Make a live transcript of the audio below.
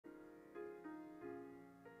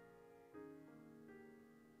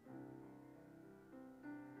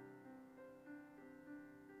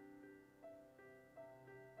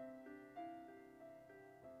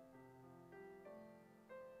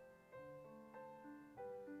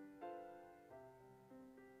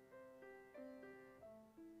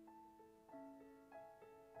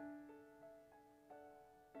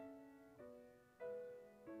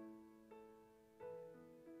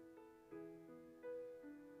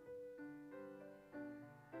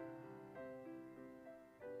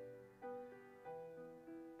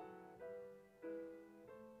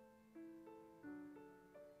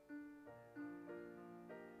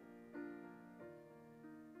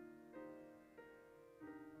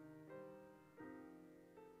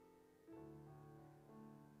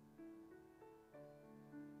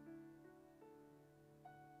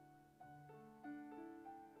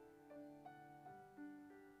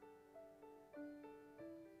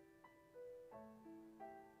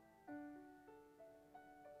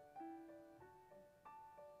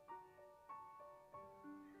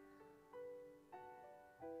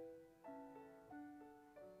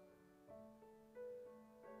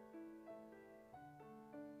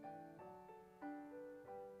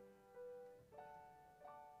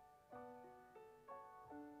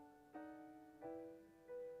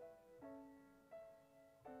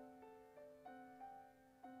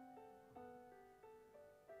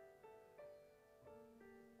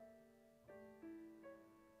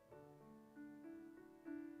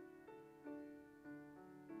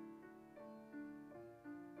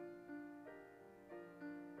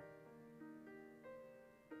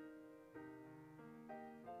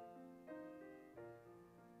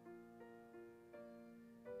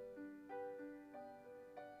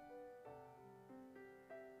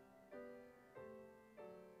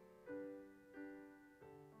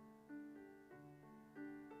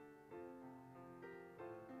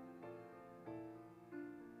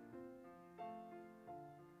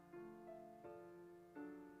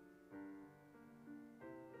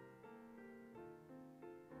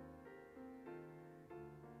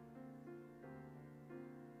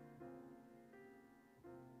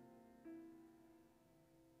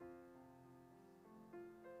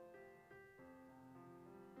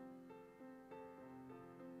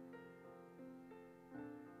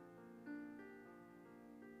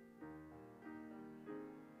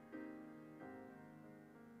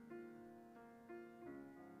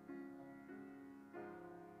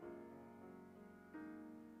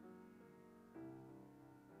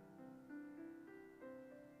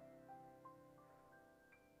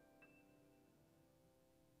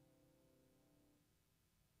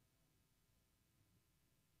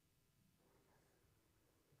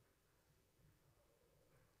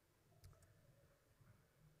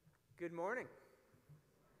Good morning.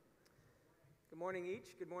 Good morning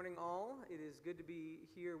each. Good morning all. It is good to be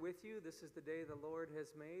here with you. This is the day the Lord has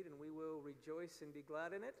made, and we will rejoice and be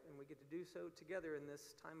glad in it, and we get to do so together in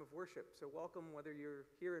this time of worship. So welcome, whether you're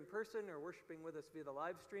here in person or worshiping with us via the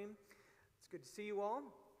live stream. It's good to see you all,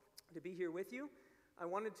 to be here with you. I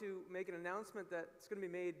wanted to make an announcement that's going to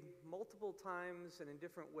be made multiple times and in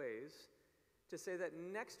different ways to say that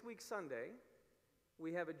next week Sunday,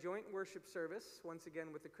 we have a joint worship service, once again,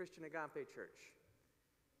 with the Christian Agape Church.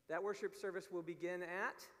 That worship service will begin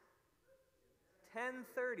at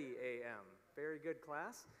 10:30 a.m. Very good,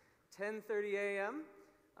 class. 10:30 a.m.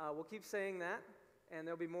 We'll keep saying that, and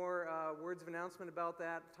there'll be more words of announcement about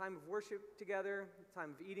that. Time of worship together,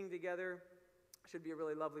 time of eating together. Should be a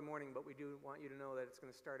really lovely morning, but we do want you to know that it's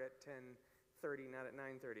going to start at 10:30, not at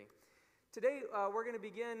 9:30. Today, we're going to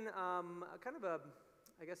begin kind of a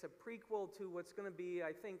prequel to what's going to be,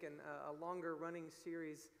 I think, a longer running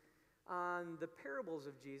series on the parables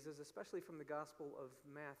of Jesus, especially from the Gospel of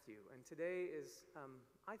Matthew. And today is,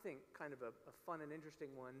 I think, kind of a fun and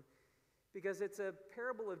interesting one, because it's a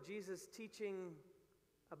parable of Jesus teaching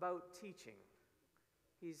about teaching.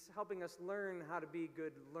 He's helping us learn how to be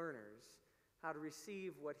good learners, how to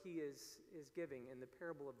receive what he is giving in the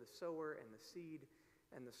parable of the sower and the seed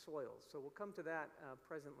and the soil. So we'll come to that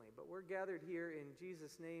presently. But we're gathered here in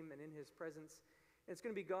Jesus' name and in his presence. It's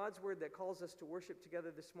going to be God's word that calls us to worship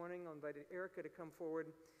together this morning. I'll invite Erica to come forward.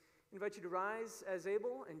 I invite you to rise as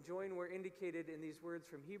able and join where indicated in these words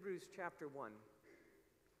from Hebrews chapter 1.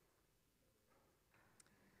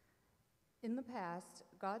 In the past,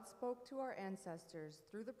 God spoke to our ancestors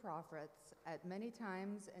through the prophets at many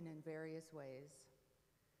times and in various ways.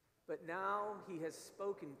 But now he has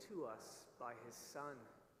spoken to us by his Son.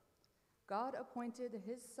 God appointed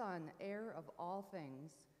his Son heir of all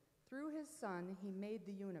things. Through his Son he made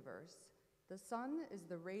the universe. The Son is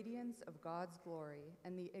the radiance of God's glory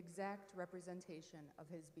and the exact representation of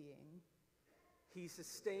his being. He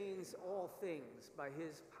sustains all things by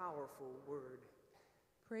his powerful word.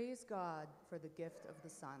 Praise God for the gift of the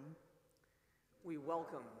Son. We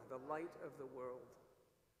welcome the light of the world.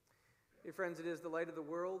 Dear friends, it is the light of the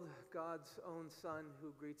world, God's own Son,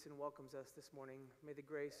 who greets and welcomes us this morning. May the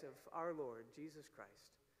grace of our Lord Jesus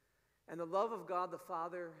Christ and the love of God the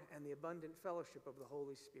Father and the abundant fellowship of the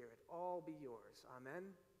Holy Spirit all be yours. Amen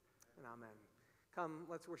and amen. Come,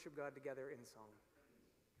 let's worship God together in song.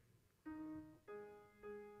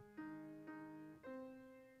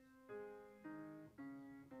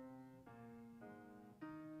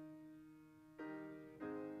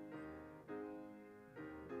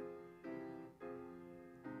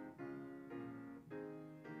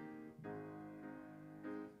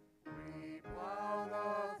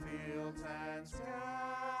 And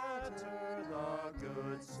scatter the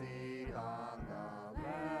good seed on the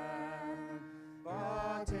land,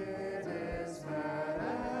 but it is there.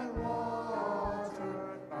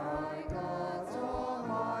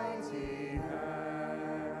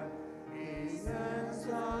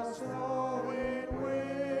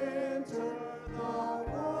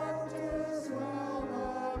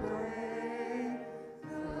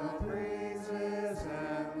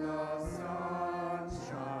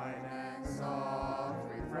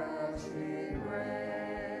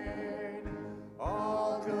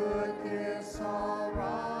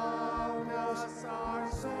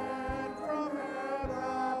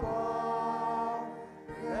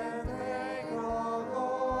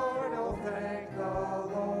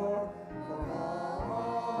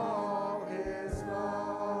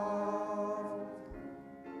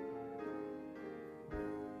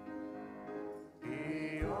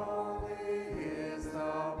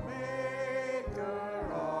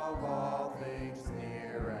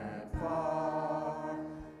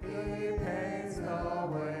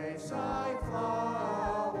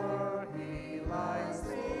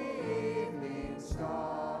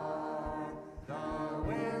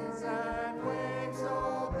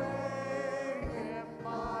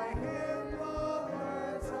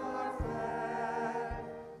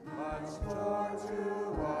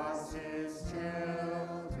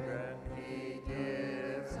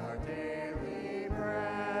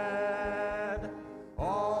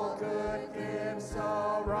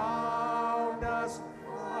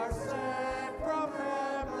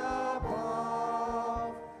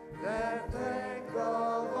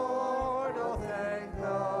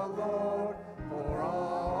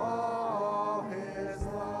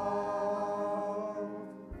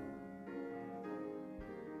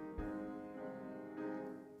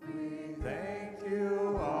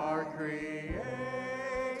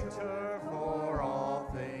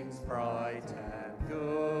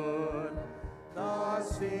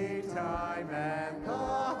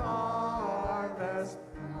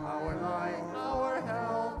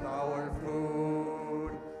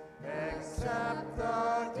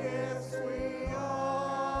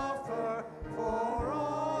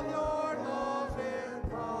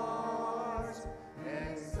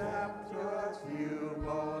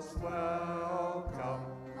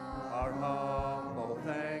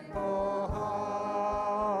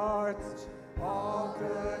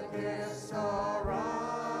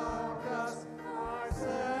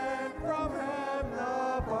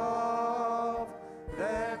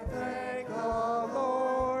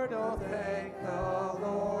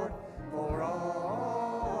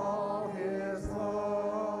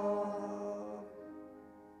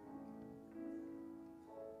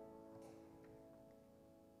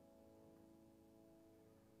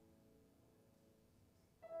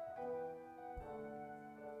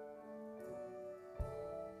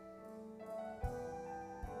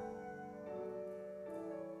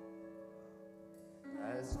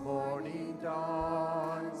 Morning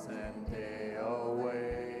dawns and day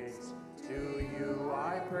awaits. To you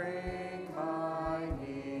I bring my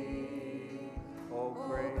need. O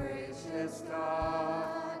gracious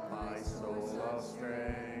God, my soul of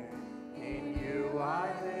strength, in you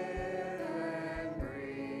I live and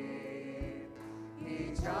breathe.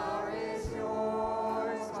 Each hour is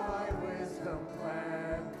yours, my wisdom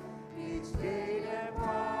plan. Each gate and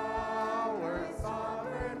power,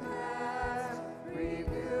 sovereign hand.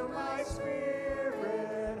 Renew my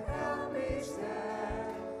spirit, help me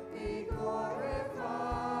stand. Be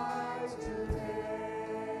glorified today.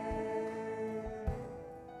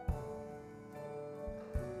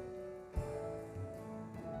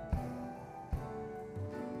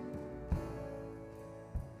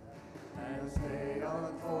 As day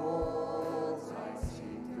unfolds, I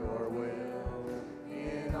seek your will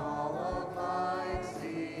in all of life's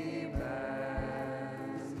demands.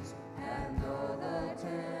 And though the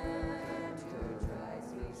tempter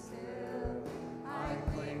tries me still, I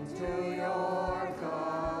cling to your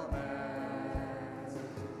commands.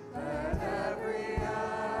 Let every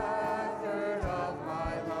effort of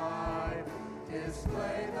my life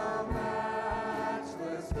display the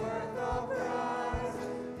matchless worth of Christ.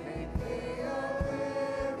 Make me a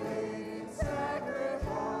living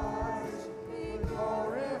sacrifice. Be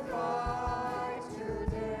glorified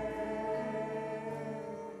today.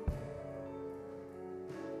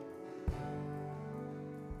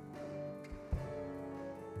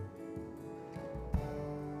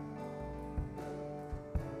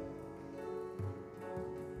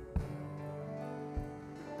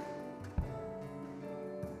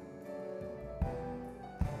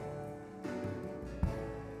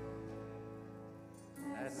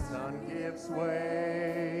 As sun gives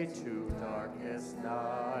way to darkest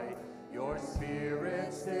night, your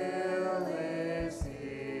spirit still is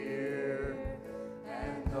here.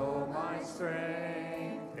 And though my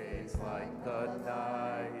strength fades like the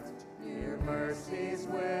night, your mercies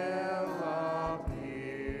will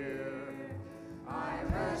appear. I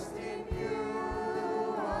rest in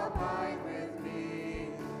you, abide with me,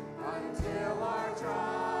 until our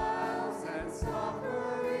trials and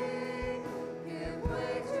suffering give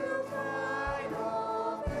way to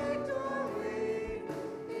final victory.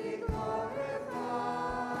 Be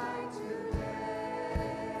glorified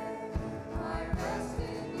today. I rest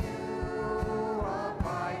in you,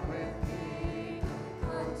 abide with me,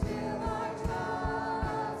 until our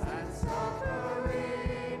trials and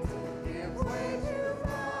suffering give way to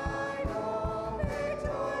final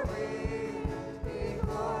victory. Be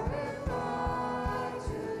glorified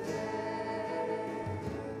today.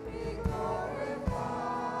 Be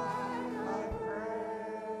glorified, I pray.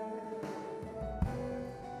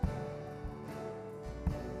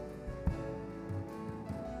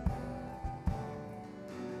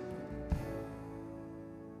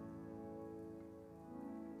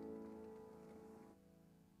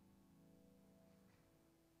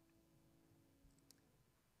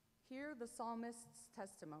 Hear the psalmist's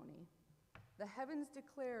testimony. The heavens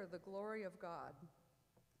declare the glory of God.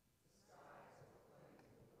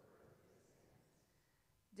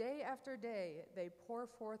 Day after day they pour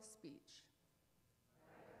forth speech.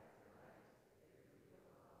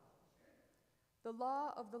 The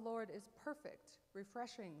law of the Lord is perfect,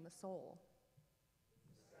 refreshing the soul.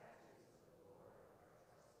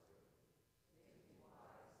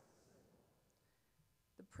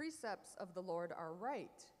 The precepts of the Lord are right,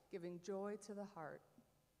 giving joy to the heart.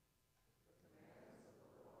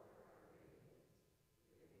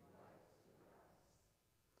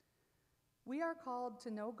 We are called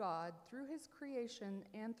to know God through his creation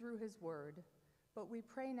and through his word, but we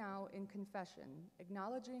pray now in confession,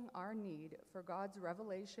 acknowledging our need for God's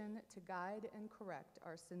revelation to guide and correct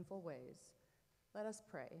our sinful ways. Let us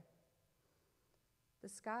pray. The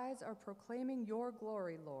skies are proclaiming your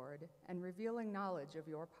glory, Lord, and revealing knowledge of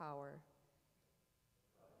your power.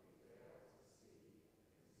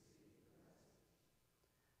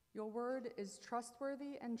 Your word is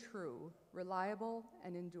trustworthy and true, reliable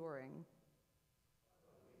and enduring.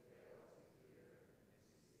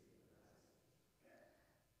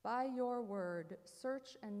 By your word,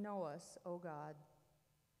 search and know us, O God.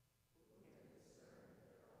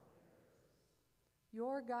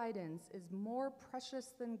 Your guidance is more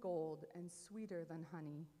precious than gold and sweeter than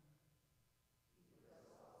honey.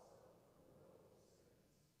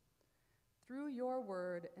 Through your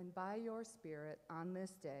word and by your Spirit on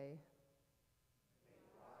this day,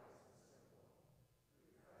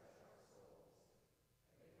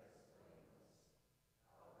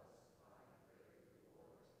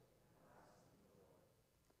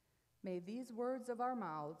 May these words of our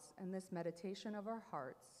mouths and this meditation of our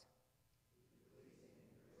hearts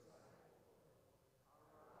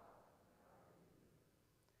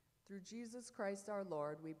through Jesus Christ our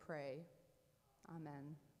Lord, we pray.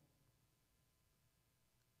 Amen.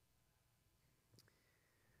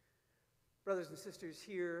 Brothers and sisters,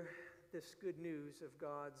 hear this good news of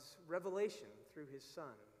God's revelation through his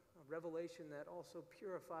Son, a revelation that also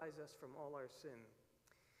purifies us from all our sin.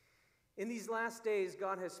 In these last days,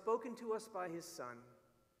 God has spoken to us by his Son,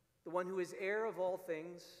 the one who is heir of all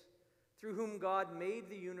things, through whom God made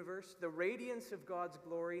the universe, the radiance of God's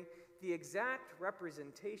glory, the exact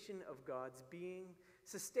representation of God's being,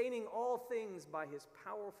 sustaining all things by his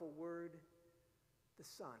powerful word. The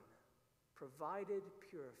Son provided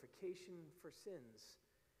purification for sins,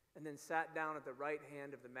 and then sat down at the right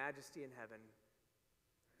hand of the Majesty in heaven.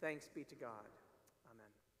 Thanks be to God. Amen.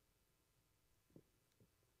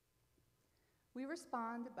 We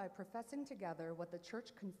respond by professing together what the Church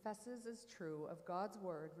confesses is true of God's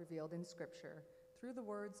word revealed in Scripture through the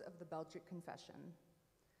words of the Belgic Confession.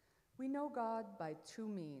 We know God by two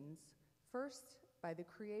means. First, by the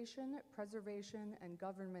creation, preservation, and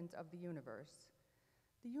government of the universe.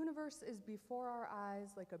 The universe is before our eyes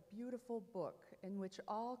like a beautiful book in which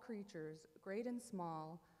all creatures, great and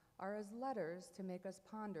small, are as letters to make us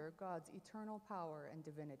ponder God's eternal power and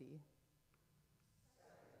divinity.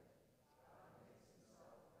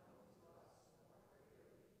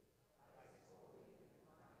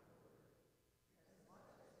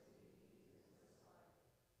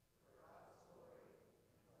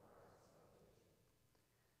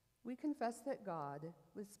 We confess that God,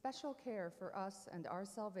 with special care for us and our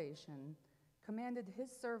salvation, commanded his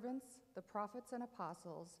servants, the prophets and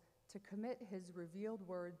apostles, to commit his revealed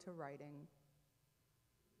word to writing.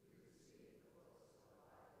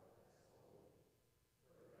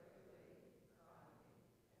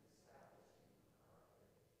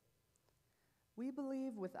 We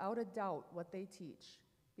believe without a doubt what they teach,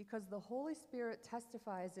 because the Holy Spirit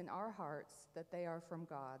testifies in our hearts that they are from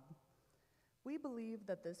God. We believe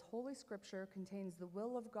that this Holy Scripture contains the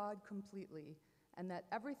will of God completely, and that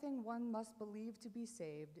everything one must believe to be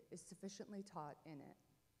saved is sufficiently taught in it.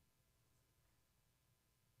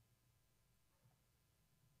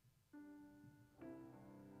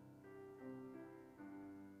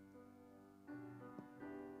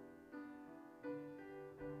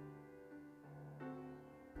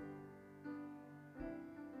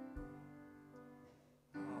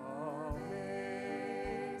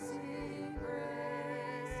 Amazing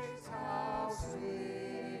grace, how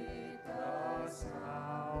sweet the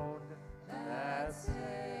sound that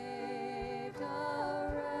saved a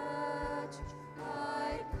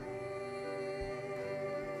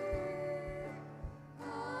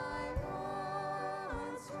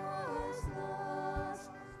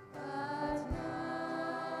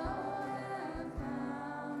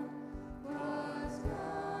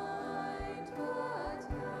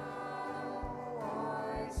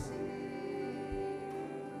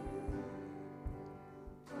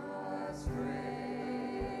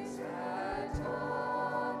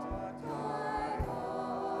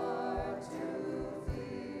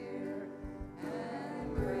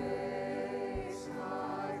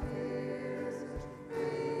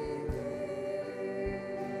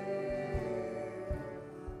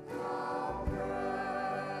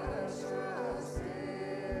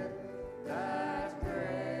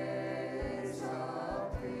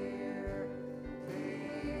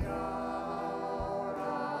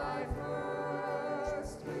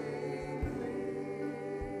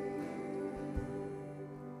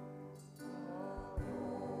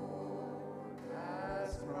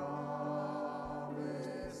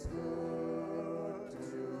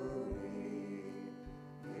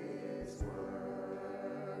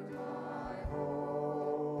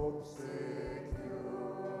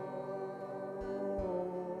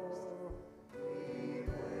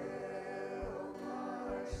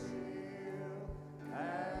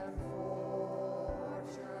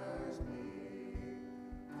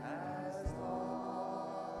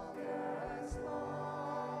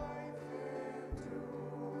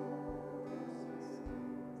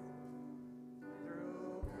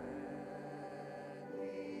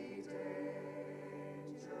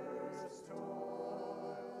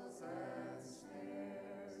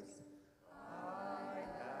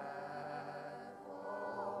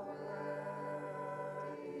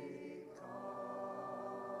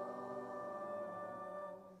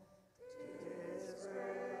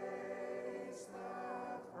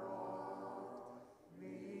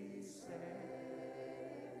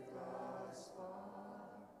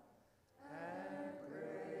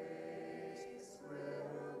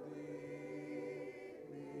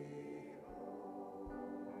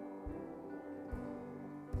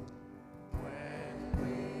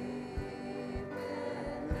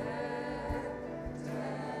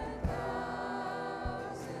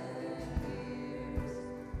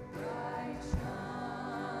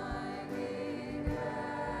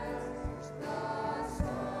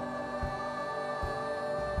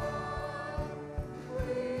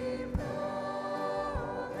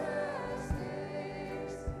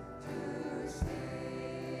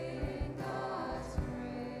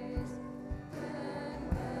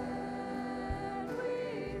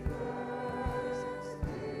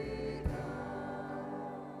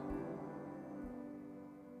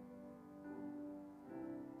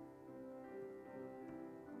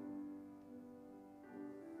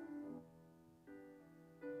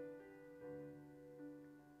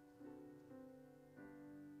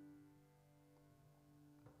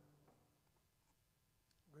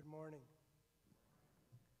morning.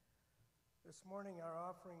 This morning, our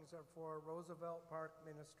offerings are for Roosevelt Park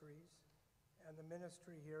Ministries and the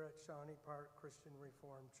ministry here at Shawnee Park Christian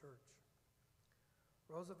Reformed Church.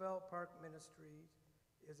 Roosevelt Park Ministries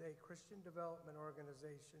is a Christian development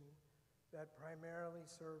organization that primarily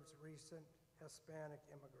serves recent Hispanic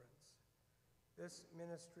immigrants. This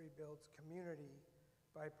ministry builds community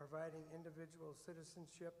by providing individual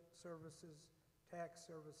citizenship services, tax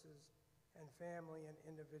services, and family and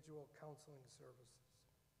individual counseling services.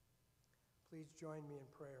 Please join me in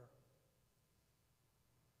prayer.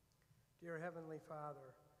 Dear Heavenly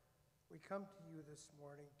Father, we come to you this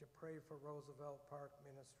morning to pray for Roosevelt Park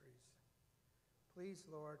Ministries. Please,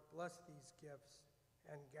 Lord, bless these gifts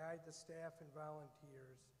and guide the staff and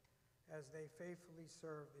volunteers as they faithfully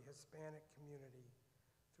serve the Hispanic community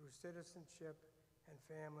through citizenship and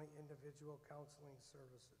family individual counseling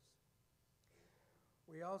services.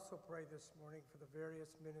 We also pray this morning for the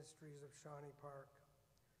various ministries of Shawnee Park.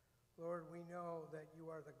 Lord, we know that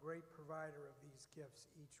you are the great provider of these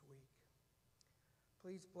gifts each week.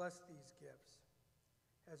 Please bless these gifts.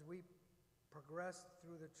 As we progress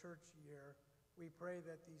through the church year, we pray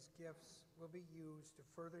that these gifts will be used to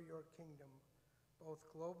further your kingdom, both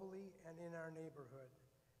globally and in our neighborhood,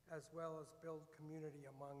 as well as build community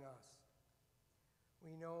among us.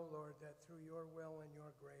 We know, Lord, that through your will and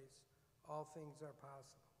your grace, all things are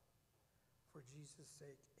possible. For Jesus'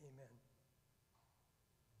 sake, amen.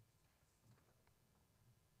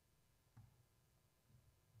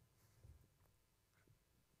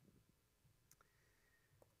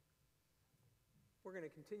 We're going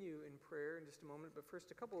to continue in prayer in just a moment, but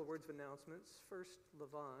first a couple of words of announcements. First,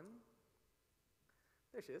 LaVon.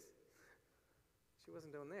 There she is. She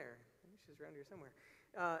wasn't down there. Maybe she's around here somewhere.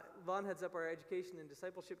 Vaughn heads up our Education and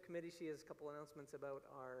Discipleship Committee. She has a couple announcements about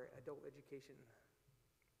our adult education.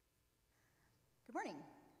 Good morning.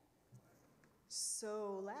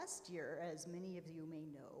 So last year, as many of you may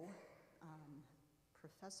know,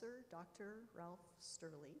 Professor Dr. Ralph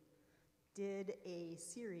Sterling did a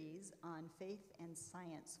series on faith and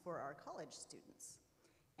science for our college students.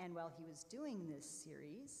 And while he was doing this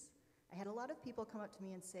series, I had a lot of people come up to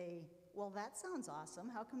me and say, well, that sounds awesome.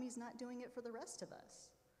 How come he's not doing it for the rest of us?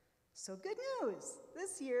 So good news.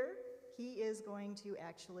 This year, he is going to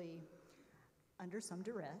actually, under some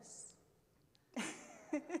duress,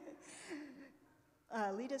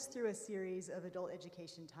 lead us through a series of adult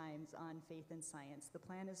education times on faith and science. The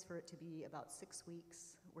plan is for it to be about 6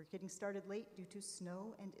 weeks. We're getting started late due to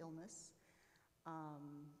snow and illness.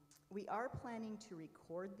 We are planning to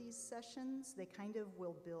record these sessions. They kind of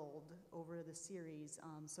will build over the series.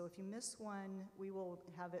 So if you miss one, we will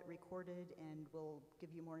have it recorded and we'll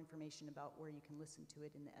give you more information about where you can listen to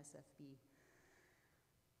it in the SFB.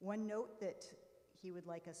 One note that he would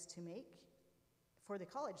like us to make, for the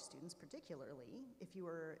college students particularly, if you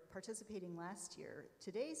were participating last year,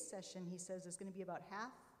 today's session, he says, is going to be about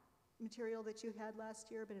half material that you had last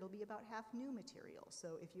year, but it'll be about half new material.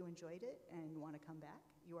 So if you enjoyed it and want to come back,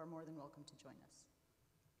 you are more than welcome to join us.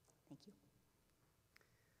 Thank you.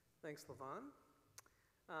 Thanks, LaVon.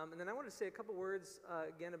 And then I want to say a couple words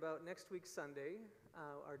again about next week, Sunday.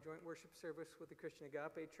 Our joint worship service with the Christian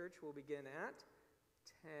Agape Church will begin at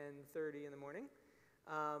 10:30 in the morning.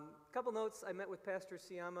 Couple notes. I met with Pastor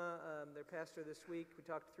Siama, their pastor, this week. We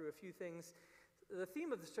talked through a few things. The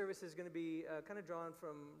theme of the service is going to be kind of drawn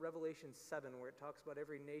from Revelation 7, where it talks about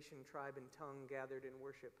every nation, tribe, and tongue gathered in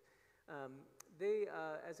worship. They,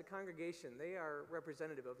 as a congregation, they are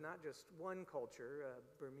representative of not just one culture,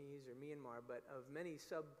 Burmese or Myanmar, but of many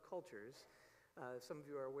subcultures. Some of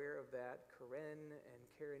you are aware of that, Karen and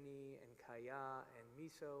Karani and Kaya and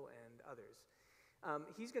Miso and others.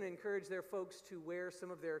 He's going to encourage their folks to wear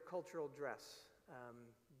some of their cultural dress,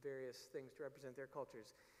 various things to represent their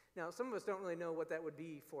cultures. Now, some of us don't really know what that would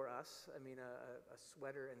be for us. I mean, a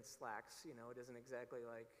sweater and slacks, you know, it isn't exactly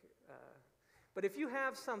like... But if you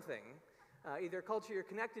have something, either a culture you're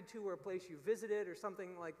connected to or a place you visited or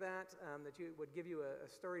something like that, that would give you a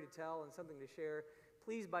story to tell and something to share,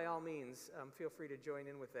 please, by all means, feel free to join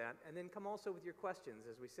in with that. And then come also with your questions.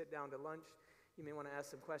 As we sit down to lunch, you may want to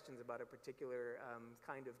ask some questions about a particular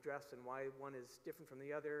kind of dress and why one is different from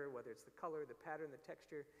the other, whether it's the color, the pattern, the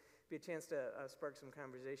texture. Be a chance to spark some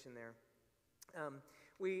conversation there.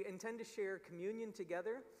 We intend to share communion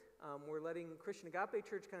together. We're letting Christian Agape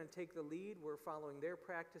Church kind of take the lead. We're following their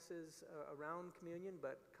practices around communion,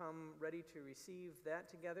 but come ready to receive that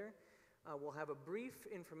together. We'll have a brief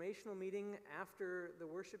informational meeting after the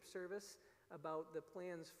worship service about the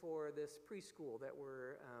plans for this preschool that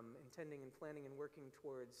we're intending and planning and working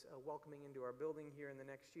towards welcoming into our building here in the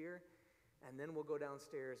next year. and then we'll go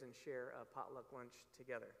downstairs and share a potluck lunch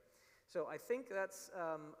together. So I think that's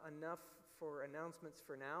enough for announcements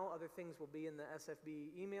for now. Other things will be in the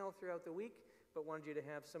SFB email throughout the week, but wanted you to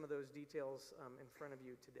have some of those details in front of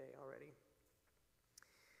you today already.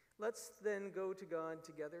 Let's then go to God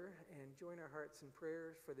together and join our hearts in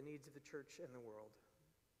prayer for the needs of the church and the world.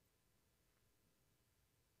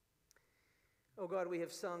 Oh God, we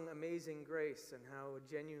have sung Amazing Grace, and how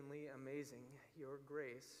genuinely amazing your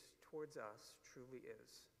grace towards us truly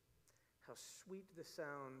is. How sweet the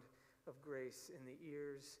sound of grace in the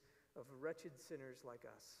ears of wretched sinners like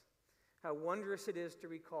us. How wondrous it is to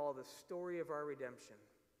recall the story of our redemption,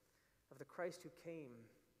 of the Christ who came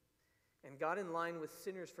and got in line with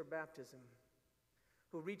sinners for baptism,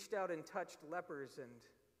 who reached out and touched lepers and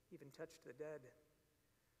even touched the dead,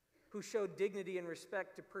 who showed dignity and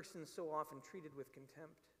respect to persons so often treated with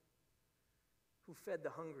contempt, who fed the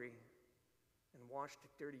hungry and washed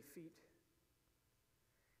dirty feet,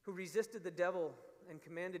 who resisted the devil and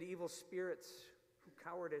commanded evil spirits, who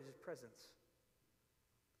cowered at his presence,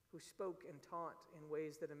 who spoke and taught in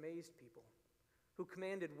ways that amazed people, who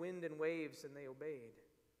commanded wind and waves and they obeyed.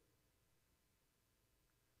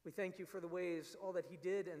 We thank you for the ways all that he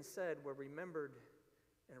did and said were remembered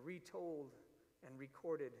and retold and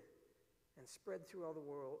recorded and spread throughout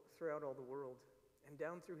all the world and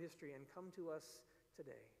down through history and come to us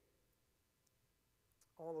today.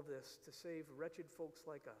 All of this to save wretched folks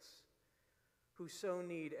like us who so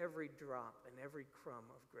need every drop and every crumb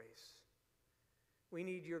of grace. We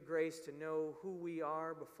need your grace to know who we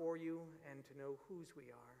are before you and to know whose we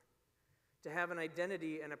are, to have an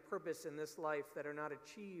identity and a purpose in this life that are not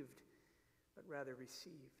achieved but rather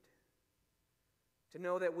received, to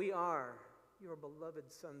know that we are your beloved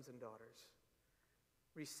sons and daughters,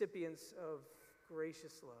 recipients of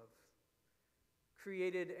gracious love,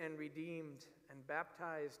 created and redeemed and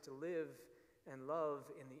baptized to live and love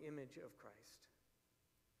in the image of Christ.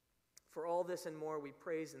 For all this and more, we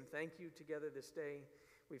praise and thank you together this day.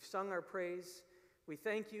 We've sung our praise. We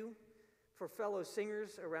thank you for fellow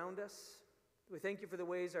singers around us. We thank you for the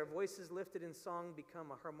ways our voices lifted in song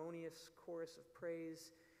become a harmonious chorus of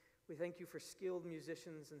praise. We thank you for skilled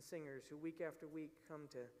musicians and singers who week after week come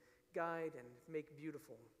to guide and make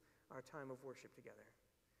beautiful our time of worship together.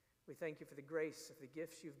 We thank you for the grace of the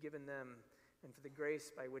gifts you've given them and for the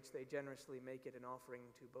grace by which they generously make it an offering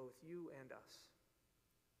to both you and us.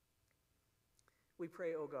 We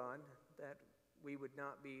pray, O God, that we would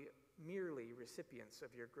not be merely recipients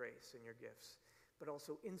of your grace and your gifts, but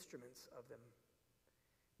also instruments of them.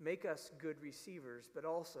 Make us good receivers, but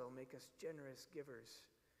also make us generous givers,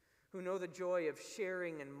 who know the joy of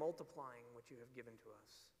sharing and multiplying what you have given to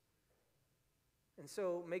us. And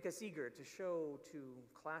so make us eager to show to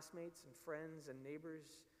classmates and friends and neighbors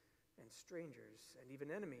and strangers and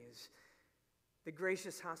even enemies the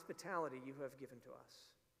gracious hospitality you have given to us.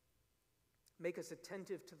 Make us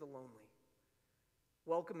attentive to the lonely,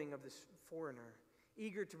 welcoming of the foreigner,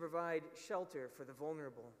 eager to provide shelter for the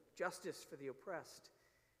vulnerable, justice for the oppressed,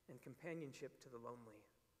 and companionship to the lonely.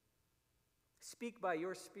 Speak by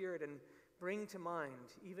your Spirit and bring to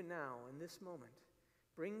mind, even now, in this moment,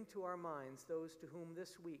 bring to our minds those to whom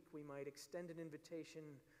this week we might extend an invitation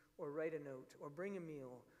or write a note or bring a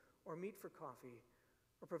meal or meet for coffee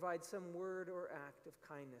or provide some word or act of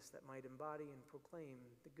kindness that might embody and proclaim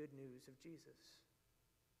the good news of Jesus.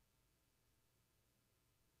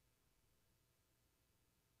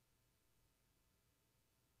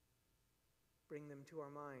 Bring them to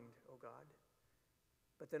our mind, O God,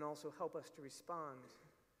 but then also help us to respond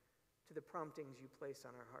to the promptings you place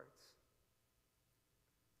on our hearts.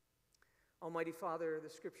 Almighty Father, the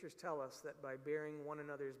Scriptures tell us that by bearing one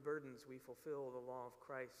another's burdens, we fulfill the law of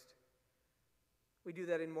Christ. We do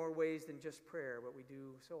that in more ways than just prayer, but we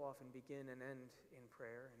do so often begin and end in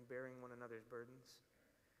prayer and bearing one another's burdens.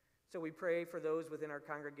 So we pray for those within our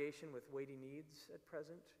congregation with weighty needs at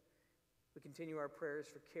present. We continue our prayers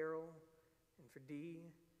for Carol and for Dee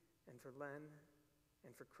and for Len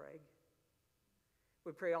and for Craig.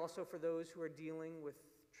 We pray also for those who are dealing with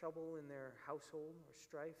trouble in their household or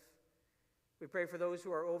strife. We pray for those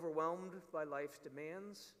who are overwhelmed by life's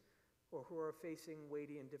demands or who are facing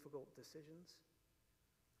weighty and difficult decisions.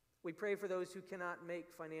 We pray for those who cannot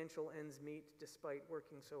make financial ends meet despite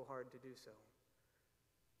working so hard to do so.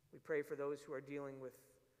 We pray for those who are dealing with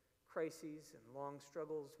crises and long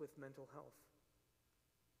struggles with mental health.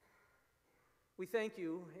 We thank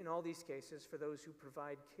you in all these cases for those who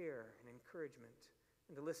provide care and encouragement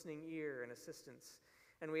and a listening ear and assistance.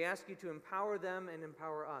 And we ask you to empower them and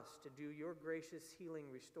empower us to do your gracious, healing,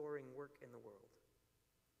 restoring work in the world.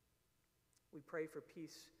 We pray for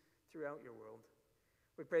peace throughout your world.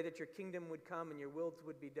 We pray that your kingdom would come and your will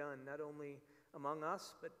would be done, not only among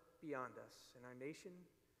us, but beyond us, in our nation,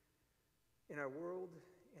 in our world,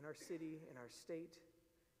 in our city, in our state,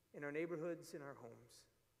 in our neighborhoods, in our homes.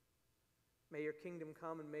 May your kingdom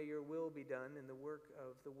come and may your will be done in the work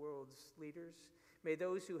of the world's leaders. May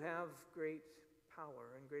those who have great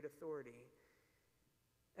power and great authority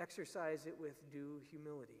exercise it with due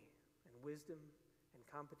humility and wisdom and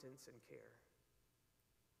competence and care.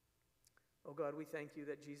 Oh God, we thank you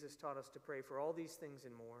that Jesus taught us to pray for all these things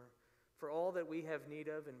and more, for all that we have need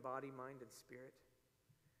of in body, mind, and spirit.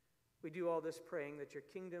 We do all this praying that your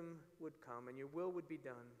kingdom would come and your will would be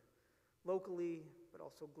done, locally, but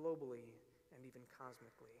also globally, and even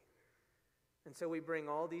cosmically. And so we bring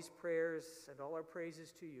all these prayers and all our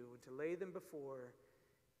praises to you and to lay them before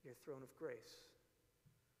your throne of grace.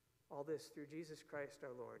 All this through Jesus Christ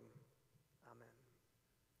our Lord. Amen.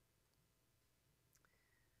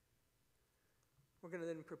 We're going to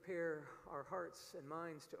then prepare our hearts and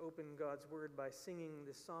minds to open God's word by singing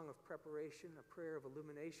this song of preparation, a prayer of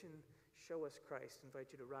illumination. Show us Christ. I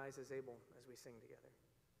invite you to rise as able as we sing together.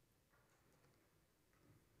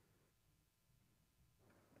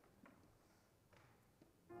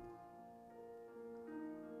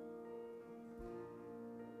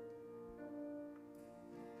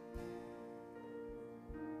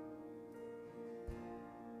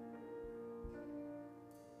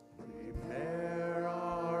 Prepare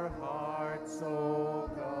our hearts, O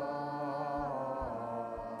God.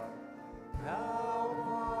 Help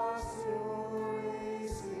us to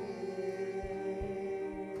receive.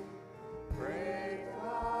 Break the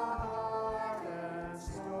hard and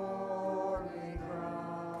stormy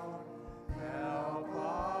ground. Help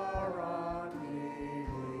our unbelief.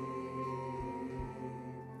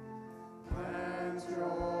 Cleanse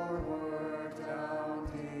your word down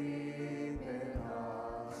deep in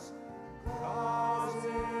us. Cause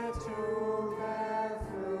it to bear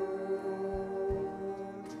fruit.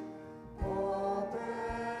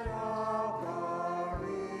 Open up our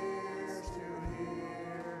ears to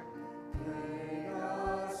hear. Lead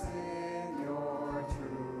us in your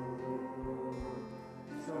truth.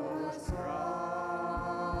 Show us Christ.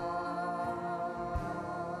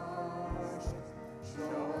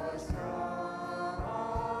 Show us Christ.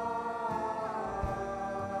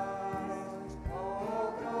 Oh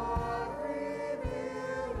God,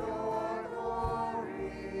 reveal your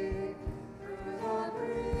glory through the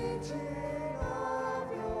preaching of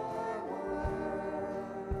your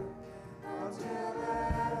word, until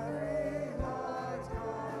every heart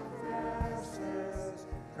confesses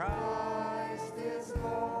Christ is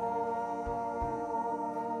Lord.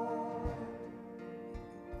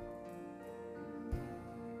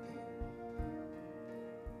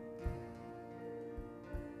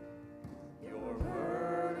 Your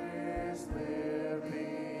word is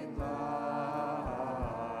living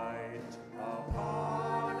light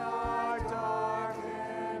upon our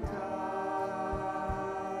darkened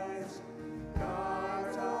eyes.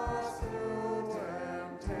 Guides us through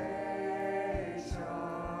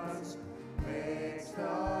temptations, makes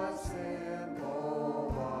the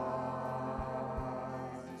simple wise.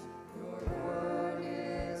 Your word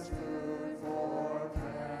is food for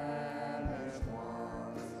famished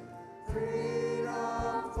ones,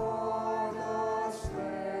 freedom for the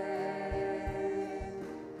slave,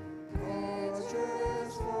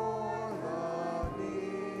 riches for the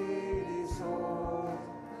needy soul.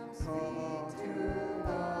 Come to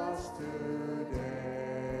us today.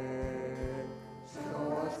 Show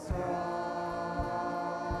us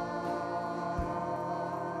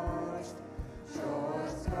Christ. Show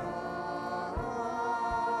us Christ.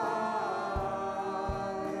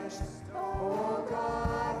 Oh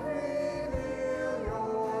God, reveal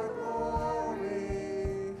your glory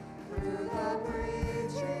through the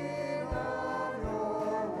preaching of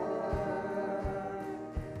your word,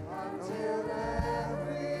 until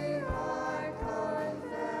every heart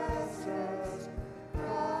confesses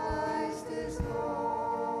Christ is Lord.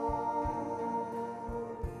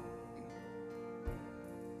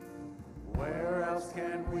 Where else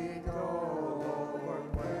can we go, Lord?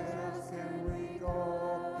 Where else can we go?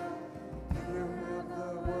 You have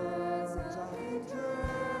the words of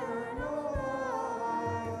eternal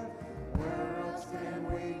life. Where else can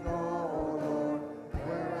we go, Lord?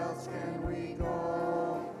 Where else can we go?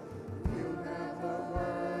 You have the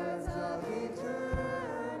words of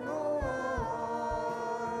eternal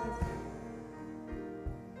life.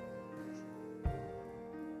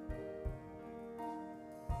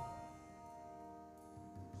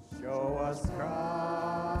 Show us Christ.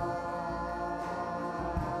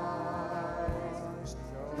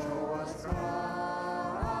 Show us Christ.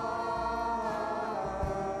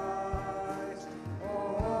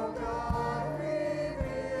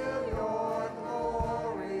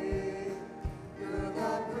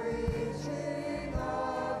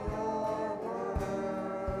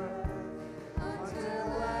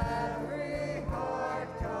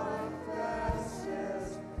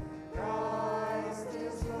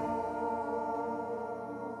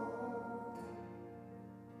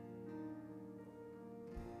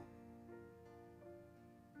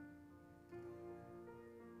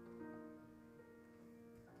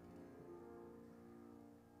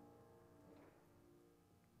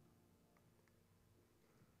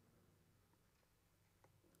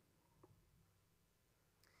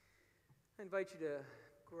 I invite you to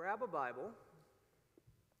grab a Bible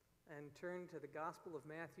and turn to the Gospel of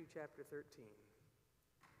Matthew, chapter 13.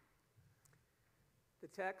 The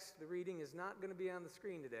text, the reading, is not going to be on the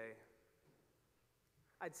screen today.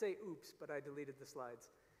 I'd say oops, but I deleted the slides.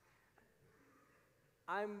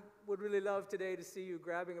 I would really love today to see you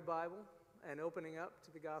grabbing a Bible and opening up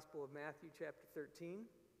to the Gospel of Matthew, chapter 13.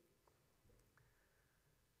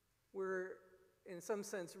 We're, in some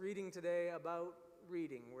sense, reading today about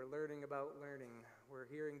reading. We're learning about learning. We're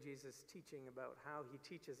hearing Jesus teaching about how he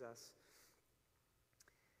teaches us.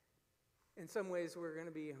 In some ways, we're going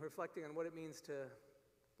to be reflecting on what it means to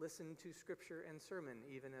listen to Scripture and sermon,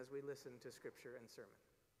 even as we listen to Scripture and sermon.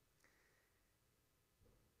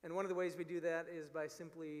 And one of the ways we do that is by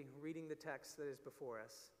simply reading the text that is before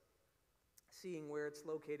us, seeing where it's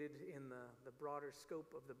located in the broader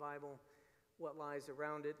scope of the Bible, what lies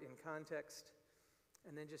around it in context,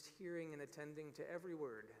 and then just hearing and attending to every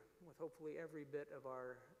word with hopefully every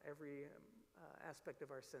aspect of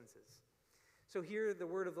our senses. So hear the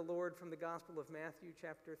word of the Lord from the Gospel of Matthew,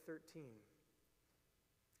 chapter 13.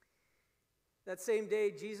 That same day,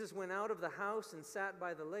 Jesus went out of the house and sat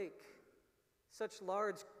by the lake. Such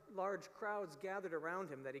large crowds gathered around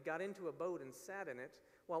him that he got into a boat and sat in it,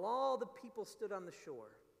 while all the people stood on the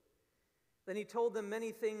shore. Then he told them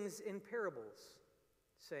many things in parables,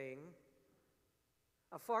 saying,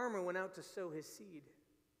 "A farmer went out to sow his seed.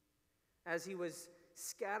 As he was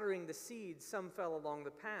scattering the seed, some fell along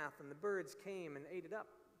the path, and the birds came and ate it up.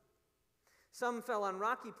 Some fell on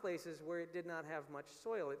rocky places where it did not have much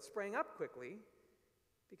soil. It sprang up quickly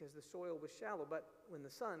because the soil was shallow, but when the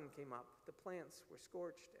sun came up, the plants were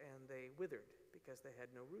scorched and they withered because they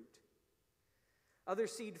had no root. Other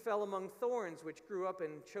seed fell among thorns, which grew up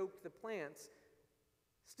and choked the plants.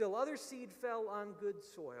 Still other seed fell on good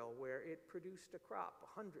soil, where it produced a crop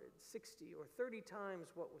 100, 60, or 30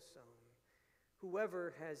 times what was sown.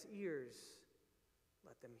 Whoever has ears,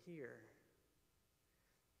 let them hear."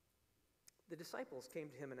 The disciples came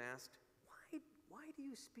to him and asked, Why do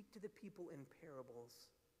you speak to the people in parables?"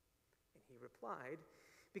 And he replied,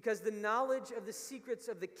 "Because the knowledge of the secrets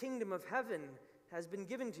of the kingdom of heaven has been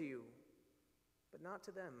given to you, but not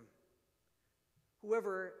to them.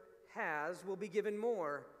 Whoever has will be given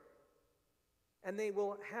more, and they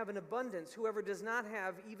will have an abundance. Whoever does not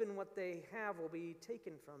have, even what they have will be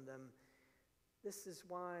taken from them. This is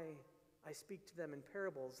why I speak to them in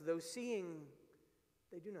parables. Though seeing,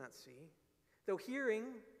 they do not see. Though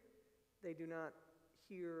hearing, they do not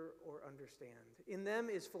hear or understand. In them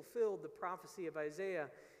is fulfilled the prophecy of Isaiah.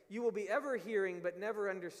 You will be ever hearing, but never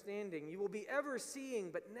understanding. You will be ever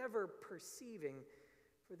seeing, but never perceiving.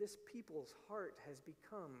 For this people's heart has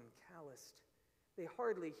become calloused. They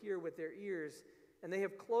hardly hear with their ears, and they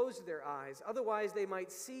have closed their eyes. Otherwise they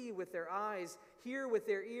might see with their eyes, hear with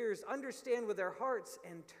their ears, understand with their hearts,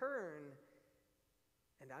 and turn,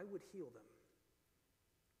 and I would heal them.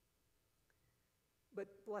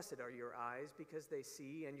 But blessed are your eyes because they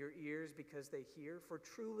see, and your ears because they hear. For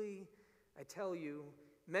truly, I tell you,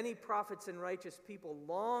 many prophets and righteous people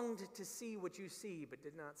longed to see what you see, but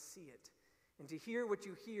did not see it, and to hear what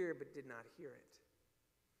you hear, but did not hear it.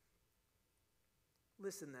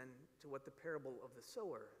 Listen then to what the parable of the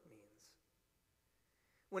sower means.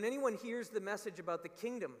 When anyone hears the message about the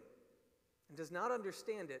kingdom and does not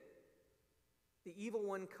understand it, the evil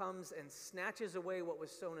one comes and snatches away what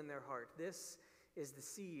was sown in their heart. This is the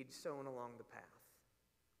seed sown along the path.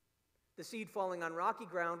 The seed falling on rocky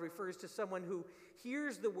ground refers to someone who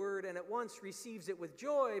hears the word and at once receives it with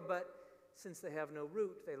joy, but since they have no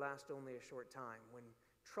root, they last only a short time. When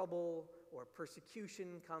trouble or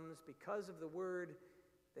persecution comes because of the word,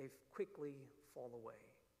 they quickly fall away.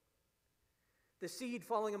 The seed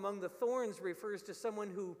falling among the thorns refers to someone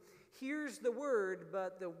who hears the word,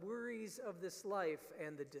 but the worries of this life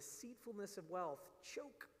and the deceitfulness of wealth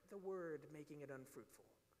choke the word, making it unfruitful.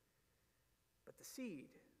 But the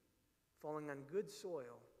seed falling on good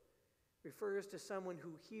soil refers to someone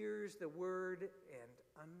who hears the word and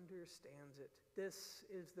understands it. This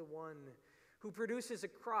is the one who produces a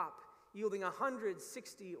crop yielding 100,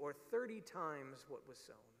 60, or 30 times what was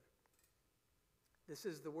sown. This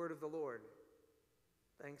is the word of the Lord.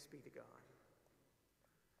 Thanks be to God.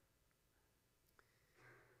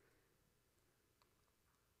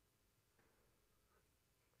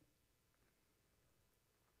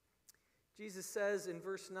 Jesus says in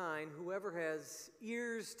verse 9, whoever has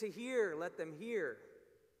ears to hear, let them hear.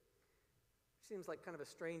 Seems like kind of a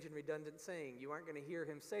strange and redundant saying. You aren't going to hear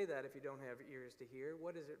him say that if you don't have ears to hear.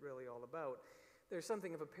 What is it really all about? There's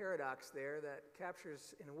something of a paradox there that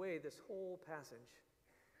captures, in a way, this whole passage.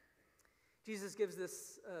 Jesus gives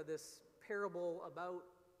this parable about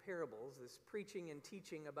parables, this preaching and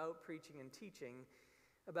teaching about preaching and teaching,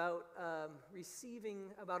 about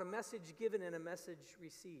about a message given and a message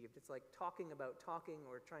received. It's like talking about talking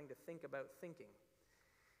or trying to think about thinking.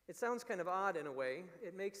 It sounds kind of odd in a way.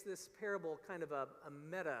 It makes this parable kind of a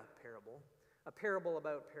meta parable, a parable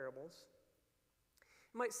about parables.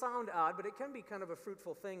 It might sound odd, but it can be kind of a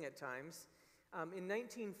fruitful thing at times. In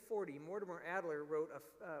 1940, Mortimer Adler wrote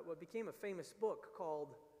what became a famous book called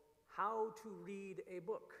How to Read a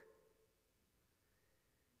Book.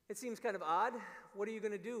 It seems kind of odd. What are you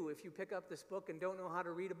going to do if you pick up this book and don't know how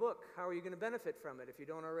to read a book? How are you going to benefit from it if you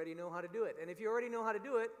don't already know how to do it? And if you already know how to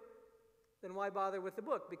do it, then why bother with the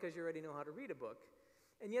book? Because you already know how to read a book.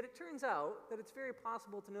 And yet it turns out that it's very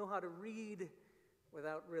possible to know how to read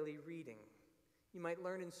without really reading. You might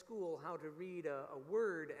learn in school how to read a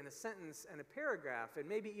word and a sentence and a paragraph and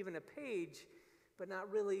maybe even a page, but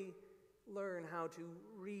not really learn how to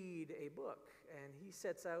read a book. And he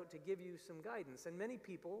sets out to give you some guidance. And many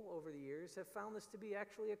people over the years have found this to be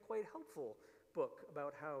actually a quite helpful book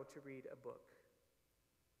about how to read a book.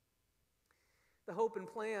 The hope and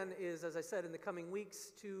plan is, as I said, in the coming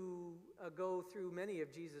weeks to go through many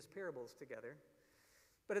of Jesus' parables together.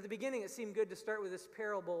 But at the beginning, it seemed good to start with this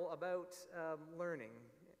parable about learning.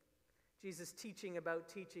 Jesus teaching about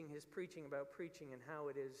teaching, his preaching about preaching, and how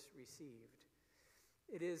it is received.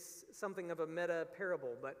 It is something of a meta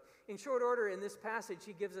parable, but in short order in this passage,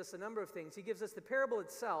 he gives us a number of things. He gives us the parable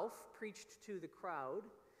itself, preached to the crowd,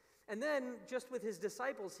 and then just with his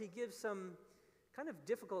disciples, he gives some kind of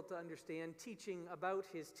difficult to understand teaching about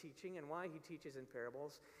his teaching and why he teaches in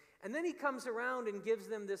parables. And then he comes around and gives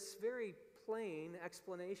them this very plain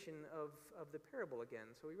explanation of the parable again.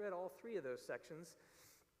 So we read all three of those sections,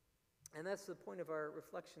 and that's the point of our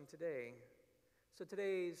reflection today. So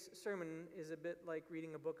today's sermon is a bit like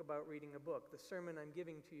reading a book about reading a book. The sermon I'm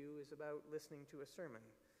giving to you is about listening to a sermon.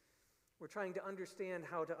 We're trying to understand,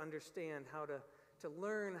 how to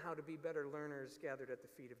learn how to be better learners gathered at the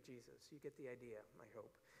feet of Jesus. You get the idea, I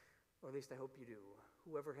hope. Or at least I hope you do.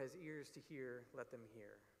 Whoever has ears to hear, let them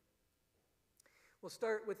hear. We'll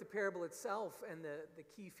start with the parable itself and the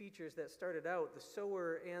key features that started out, the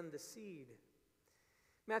sower and the seed.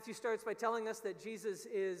 Matthew starts by telling us that Jesus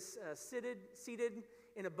is seated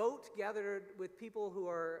in a boat gathered with people who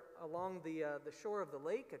are along the shore of the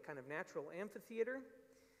lake, a kind of natural amphitheater,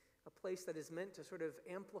 a place that is meant to sort of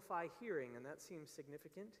amplify hearing, and that seems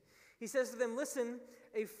significant. He says to them, listen,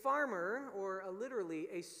 a farmer, or literally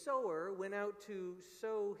a sower, went out to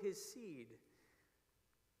sow his seed.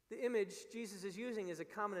 The image Jesus is using is a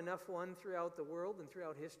common enough one throughout the world and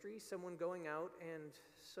throughout history, someone going out and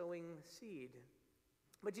sowing seed.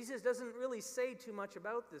 But Jesus doesn't really say too much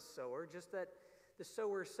about this sower, just that the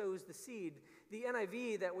sower sows the seed. The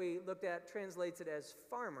NIV that we looked at translates it as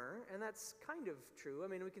farmer, and that's kind of true. I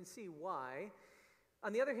mean, we can see why.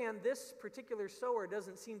 On the other hand, this particular sower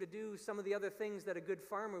doesn't seem to do some of the other things that a good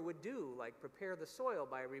farmer would do, like prepare the soil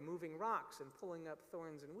by removing rocks and pulling up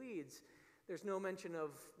thorns and weeds. There's no mention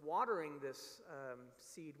of watering this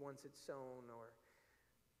seed once it's sown or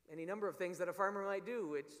any number of things that a farmer might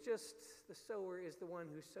do. It's just the sower is the one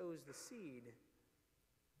who sows the seed. It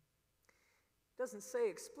doesn't say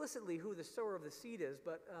explicitly who the sower of the seed is,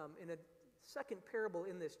 but in a second parable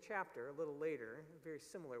in this chapter, a little later, a very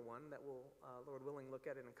similar one that we'll, Lord willing, look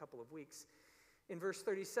at in a couple of weeks. In verse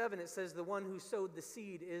 37, it says, the one who sowed the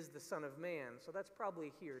seed is the Son of Man. So that's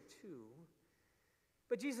probably here too.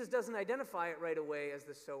 But Jesus doesn't identify it right away as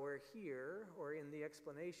the sower here or in the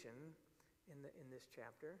explanation in this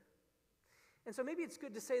chapter. And so maybe it's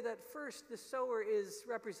good to say that first, the sower is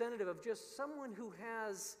representative of just someone who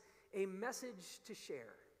has a message to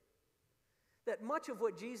share. That much of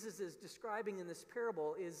what Jesus is describing in this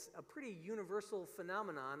parable is a pretty universal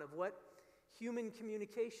phenomenon of what human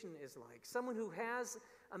communication is like. Someone who has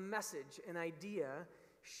a message, an idea,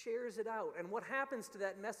 shares it out. And what happens to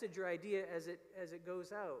that message or idea as it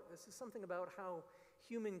goes out? This is something about how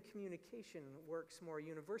human communication works more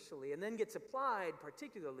universally and then gets applied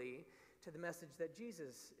particularly to the message that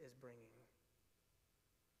Jesus is bringing.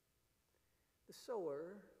 The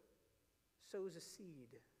sower sows a seed.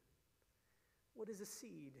 What is a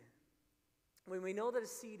seed? When we know that a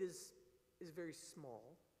seed is very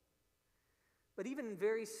small, but even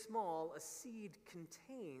very small, a seed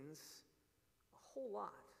contains a whole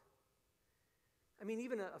lot. I mean,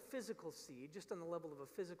 even a physical seed, just on the level of a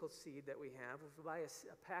physical seed that we have, if we buy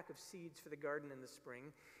a pack of seeds for the garden in the spring,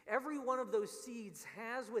 every one of those seeds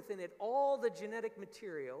has within it all the genetic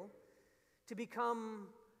material to become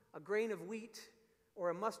a grain of wheat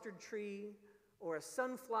or a mustard tree or a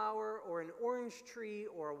sunflower or an orange tree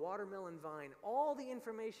or a watermelon vine. All the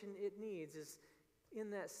information it needs is in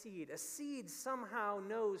that seed. A seed somehow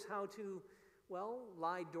knows how to, well,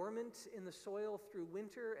 lie dormant in the soil through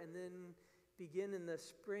winter and then begin in the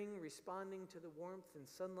spring responding to the warmth and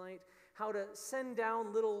sunlight, how to send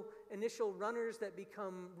down little initial runners that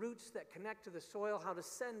become roots that connect to the soil, how to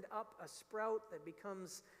send up a sprout that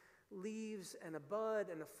becomes leaves and a bud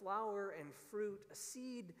and a flower and fruit. A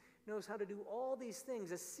seed knows how to do all these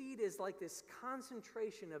things. A seed is like this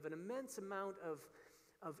concentration of an immense amount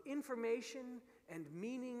of information and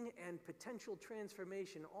meaning and potential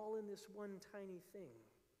transformation all in this one tiny thing.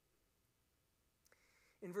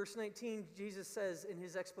 In verse 19, Jesus says in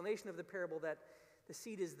his explanation of the parable that the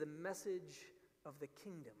seed is the message of the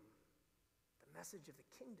kingdom. The message of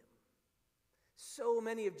the kingdom. So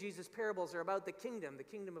many of Jesus' parables are about the kingdom. The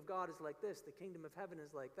kingdom of God is like this. The kingdom of heaven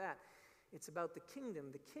is like that. It's about the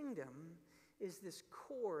kingdom. The kingdom is this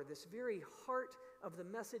core, this very heart of the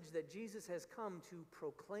message that Jesus has come to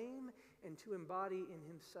proclaim and to embody in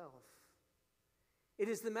himself. It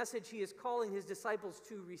is the message he is calling his disciples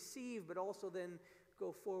to receive, but also then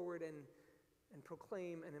go forward and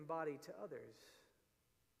proclaim and embody to others.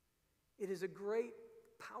 It is a great,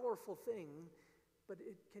 powerful thing, but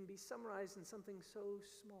it can be summarized in something so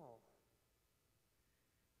small.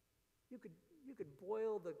 You could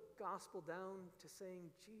boil the gospel down to saying,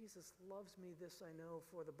 Jesus loves me, this I know,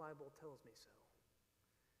 for the Bible tells me so.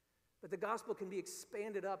 But the gospel can be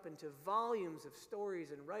expanded up into volumes of stories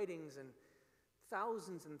and writings and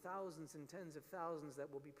thousands and thousands and tens of thousands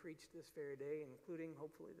that will be preached this very day, including,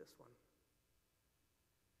 hopefully, this one.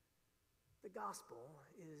 The gospel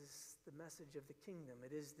is the message of the kingdom.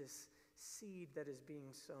 It is this seed that is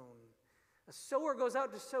being sown. A sower goes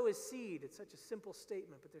out to sow his seed. It's such a simple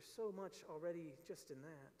statement, but there's so much already just in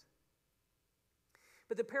that.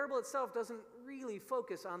 But the parable itself doesn't really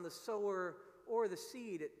focus on the sower or the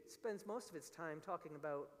seed. It spends most of its time talking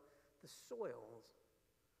about the soils.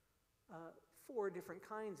 4 different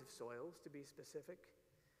kinds of soils, to be specific.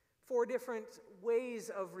 4 different ways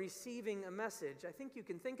of receiving a message. I think you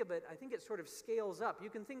can think of it, I think it sort of scales up. You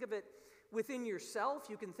can think of it within yourself.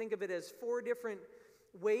 You can think of it as 4 different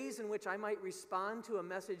ways in which I might respond to a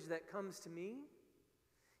message that comes to me.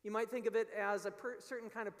 You might think of it as a certain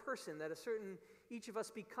kind of person, that each of us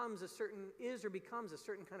becomes a certain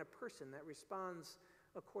kind of person that responds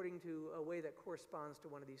according to a way that corresponds to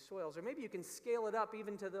one of these soils. Or maybe you can scale it up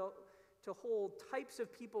even to whole types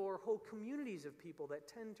of people or whole communities of people that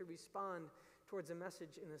tend to respond towards a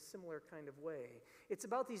message in a similar kind of way. It's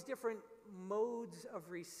about these different modes of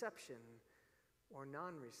reception or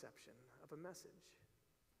non-reception of a message.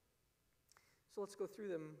 So let's go through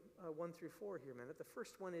them 1 through 4 here a minute. The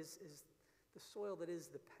first one is the soil that is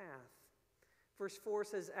the path. Verse 4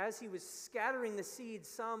 says, as he was scattering the seed,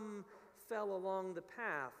 some fell along the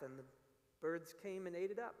path, and the birds came and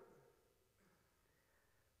ate it up.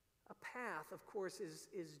 A path, of course,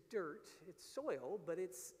 is dirt. It's soil, but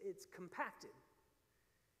it's compacted.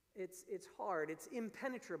 It's hard. It's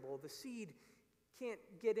impenetrable. The seed can't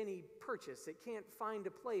get any purchase. It can't find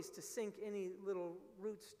a place to sink any little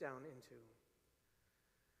roots down into.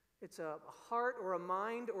 It's a heart or a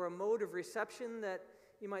mind or a mode of reception that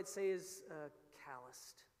you might say is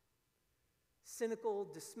calloused, cynical,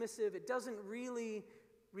 dismissive. It doesn't really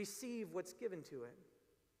receive what's given to it.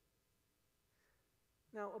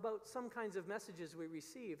 Now, about some kinds of messages we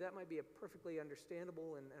receive, that might be a perfectly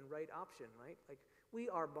understandable and right option, right? Like, we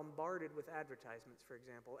are bombarded with advertisements, for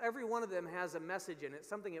example. Every one of them has a message in it,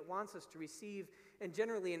 something it wants us to receive, and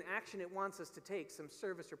generally an action it wants us to take, some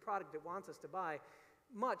service or product it wants us to buy.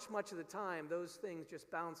 Much of the time, those things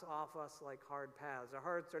just bounce off us like hard paths. Our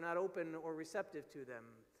hearts are not open or receptive to them.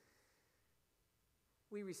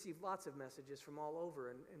 We receive lots of messages from all over,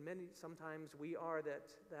 and sometimes we are that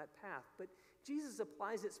path. But Jesus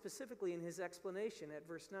applies it specifically in his explanation at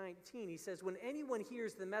verse 19. He says, when anyone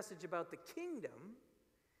hears the message about the kingdom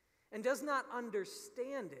and does not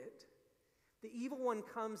understand it, the evil one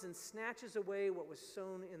comes and snatches away what was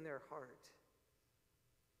sown in their heart.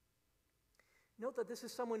 Note that this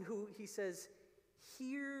is someone who, he says,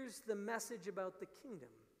 hears the message about the kingdom.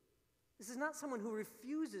 This is not someone who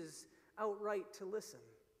refuses outright to listen.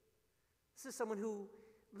 This is someone who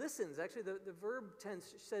listens. Actually, the verb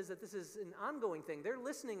tense says that this is an ongoing thing. They're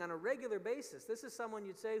listening on a regular basis. This is someone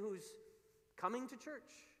you'd say who's coming to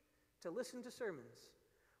church to listen to sermons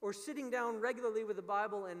or sitting down regularly with the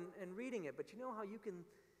Bible and reading it. But you know how you can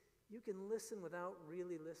listen without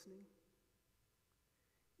really listening?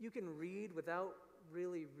 You can read without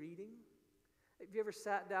really reading. Have you ever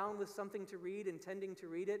sat down with something to read, intending to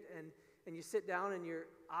read it, and you sit down and your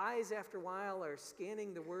eyes after a while are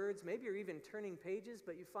scanning the words, maybe you're even turning pages,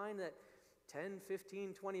 but you find that 10,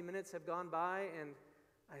 15, 20 minutes have gone by, and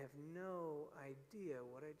I have no idea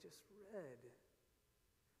what I just read.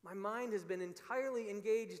 My mind has been entirely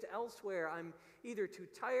engaged elsewhere. I'm either too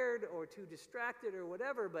tired or too distracted or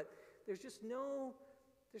whatever, but there's no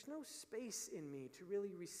space in me to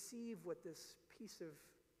really receive what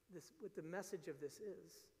what the message of this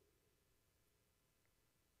is.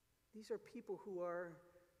 These are people who are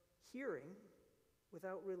hearing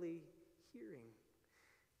without really hearing.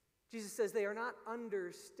 Jesus says they are not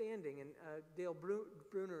understanding, and Dale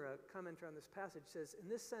Bruner, a commenter on this passage, says, in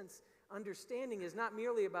this sense, understanding is not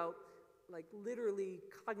merely about literally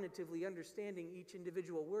cognitively understanding each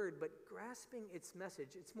individual word, but grasping its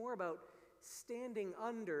message. It's more about standing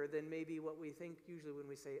under than maybe what we think usually when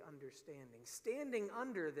we say understanding. Standing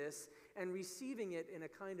under this and receiving it in a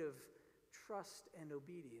kind of trust and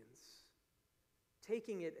obedience.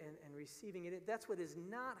 Taking it and receiving it. That's what is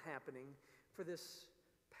not happening for this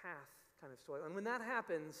path kind of soil. And when that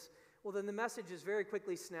happens, well, then the message is very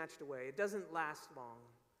quickly snatched away. It doesn't last long.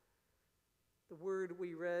 The word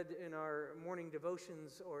we read in our morning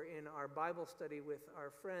devotions or in our Bible study with our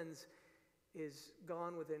friends is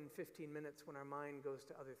gone within 15 minutes when our mind goes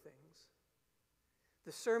to other things.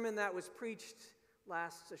 The sermon that was preached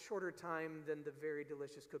lasts a shorter time than the very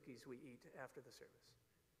delicious cookies we eat after the service.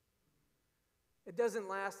 It doesn't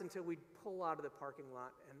last until we pull out of the parking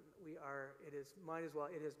lot and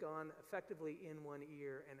it has gone effectively in one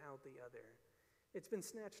ear and out the other. It's been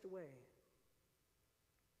snatched away.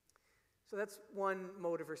 So that's one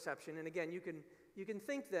mode of reception. And again, you can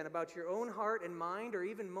think then about your own heart and mind, or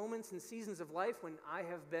even moments and seasons of life when I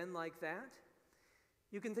have been like that.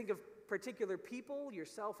 You can think of particular people,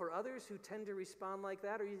 yourself or others, who tend to respond like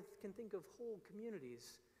that, or you can think of whole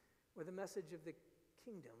communities where the message of the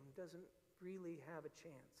kingdom doesn't really have a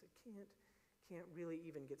chance. It can't really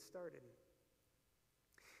even get started.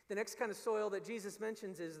 The next kind of soil that Jesus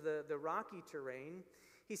mentions is the rocky terrain.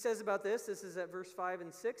 He says about this is at verse 5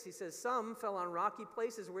 and 6, he says, some fell on rocky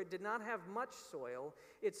places where it did not have much soil.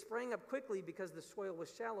 It sprang up quickly because the soil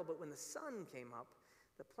was shallow, but when the sun came up,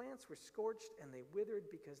 the plants were scorched and they withered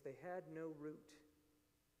because they had no root.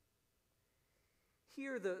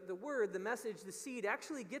 Here, the word, the message, the seed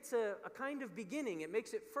actually gets a kind of beginning. It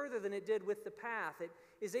makes it further than it did with the path. It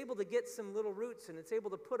is able to get some little roots, and it's able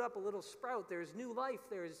to put up a little sprout. There's new life,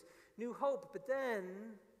 there's new hope, but then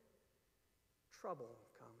trouble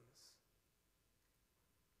comes.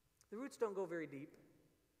 The roots don't go very deep.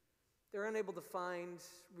 They're unable to find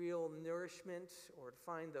real nourishment or to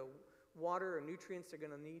find the water or nutrients they're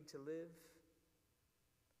going to need to live.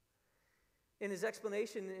 In his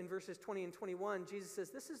explanation in verses 20 and 21, Jesus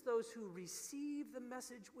says, this is those who receive the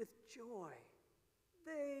message with joy.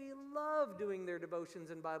 They love doing their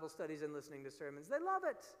devotions and Bible studies and listening to sermons. They love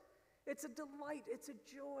it. It's a delight. It's a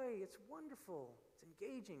joy. It's wonderful. It's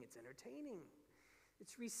engaging. It's entertaining.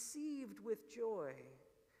 It's received with joy.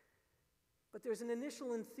 But there's an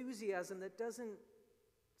initial enthusiasm that doesn't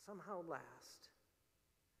somehow last.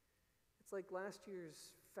 It's like last year's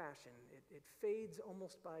fashion. It fades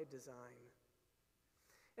almost by design.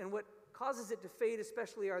 And what causes it to fade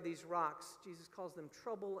especially are these rocks. Jesus calls them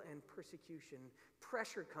trouble and persecution.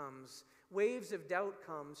 Pressure comes. Waves of doubt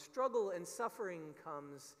come. Struggle and suffering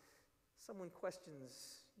comes. Someone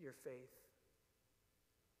questions your faith.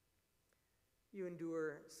 You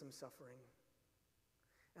endure some suffering.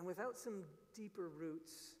 And without some deeper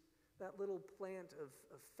roots, that little plant of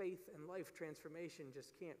faith and life transformation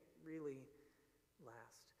just can't really last.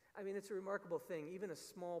 I mean, it's a remarkable thing. Even a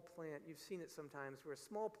small plant, you've seen it sometimes, where a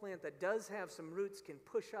small plant that does have some roots can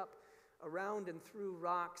push up around and through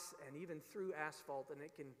rocks and even through asphalt, and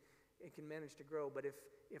it can manage to grow. But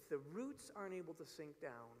if the roots aren't able to sink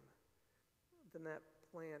down, then that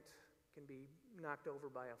plant can be knocked over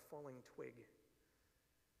by a falling twig.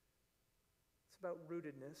 It's about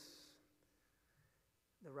rootedness,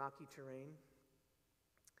 the rocky terrain.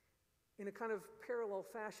 In a kind of parallel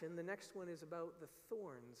fashion, the next one is about the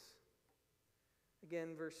thorns. Again,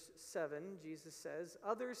 verse 7, Jesus says,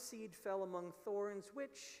 other seed fell among thorns,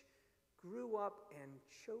 which grew up and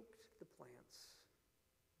choked the plants.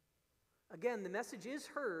 Again, the message is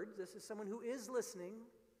heard. This is someone who is listening.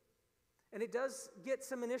 And it does get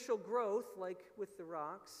some initial growth, like with the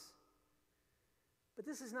rocks. But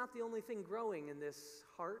this is not the only thing growing in this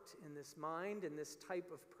heart, in this mind, in this type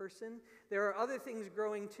of person. There are other things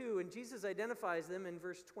growing too, and Jesus identifies them in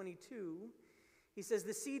verse 22. He says,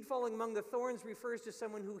 the seed falling among the thorns refers to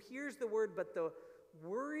someone who hears the word, but the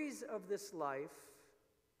worries of this life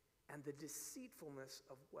and the deceitfulness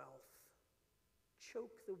of wealth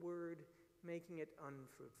choke the word, making it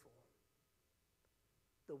unfruitful.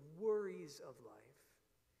 The worries of life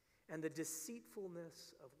and the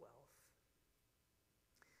deceitfulness of wealth.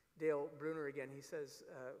 Dale Bruner again, he says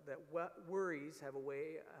that worries have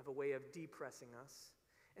a way of depressing us,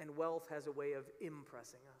 and wealth has a way of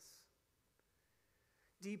impressing us.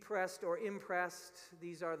 Depressed or impressed,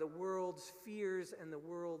 these are the world's fears and the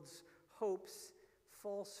world's hopes,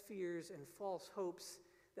 false fears and false hopes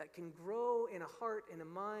that can grow in a heart, in a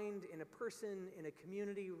mind, in a person, in a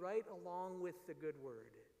community, right along with the good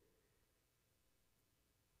word.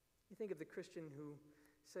 You think of the Christian who,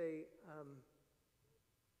 say,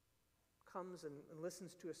 comes and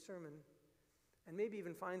listens to a sermon and maybe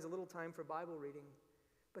even finds a little time for Bible reading,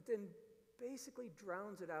 but then basically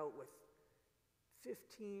drowns it out with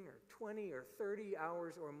 15 or 20 or 30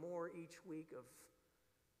 hours or more each week of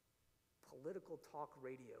political talk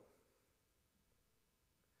radio.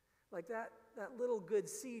 Like that little good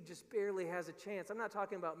seed just barely has a chance. I'm not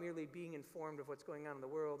talking about merely being informed of what's going on in the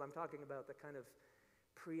world. I'm talking about the kind of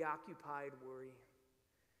preoccupied worry,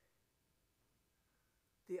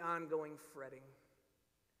 the ongoing fretting,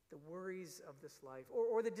 the worries of this life,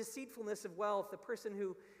 or the deceitfulness of wealth, the person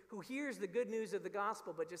who hears the good news of the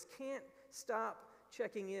gospel but just can't stop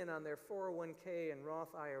checking in on their 401k and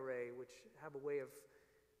Roth IRA, which have a way of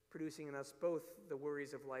producing in us both the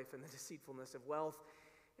worries of life and the deceitfulness of wealth,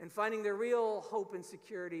 and finding their real hope and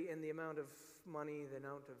security in the amount of money, the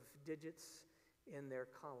amount of digits in their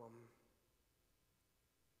column.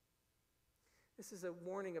 This is a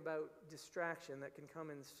warning about distraction that can come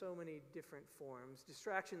in so many different forms,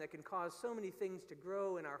 distraction that can cause so many things to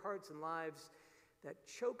grow in our hearts and lives that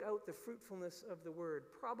choke out the fruitfulness of the word.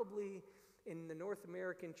 Probably in the North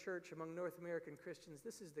American church, among North American Christians,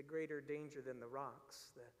 this is the greater danger than the rocks,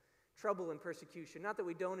 the trouble and persecution. Not that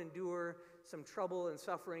we don't endure some trouble and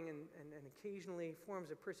suffering and occasionally forms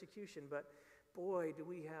of persecution, but boy, do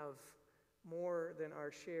we have more than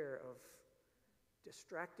our share of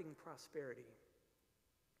distracting prosperity.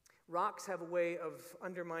 Rocks have a way of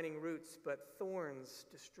undermining roots, but thorns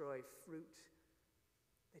destroy fruit.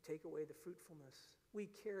 They take away the fruitfulness. We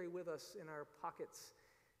carry with us in our pockets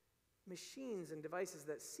machines and devices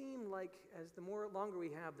that seem like, as the longer we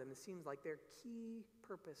have them, it seems like their key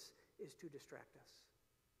purpose is to distract us,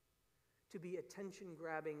 to be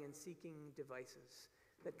attention-grabbing and seeking devices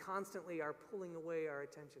that constantly are pulling away our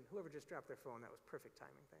attention. Whoever just dropped their phone, that was perfect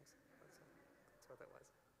timing, thanks. That's what that was.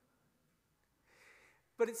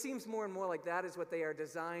 But it seems more and more like that is what they are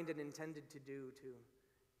designed and intended to do, to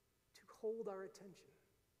hold our attention.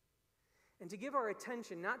 And to give our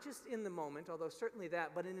attention, not just in the moment, although certainly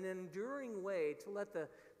that, but in an enduring way, to let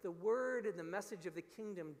the word and the message of the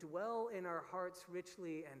kingdom dwell in our hearts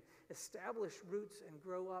richly and establish roots and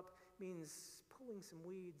grow up, means pulling some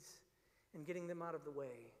weeds and getting them out of the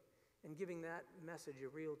way and giving that message a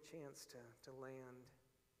real chance to land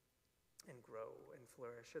and grow and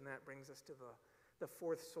flourish. And that brings us to the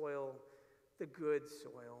fourth soil, the good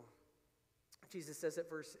soil. Jesus says at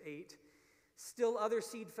verse 8, "Still other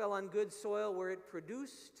seed fell on good soil where it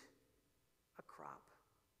produced a crop,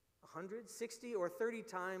 100, 60, or 30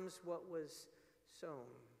 times what was sown."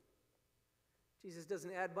 Jesus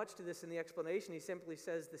doesn't add much to this in the explanation. He simply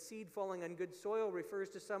says the seed falling on good soil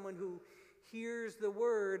refers to someone who hears the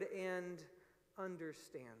word and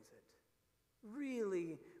understands it,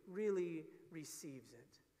 really, really receives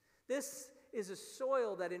it. This is a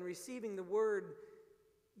soil that in receiving the word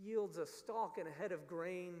yields a stalk and a head of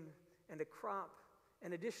grain and a crop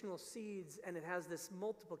and additional seeds, and it has this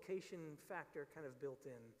multiplication factor kind of built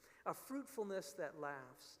in, a fruitfulness that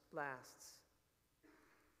lasts.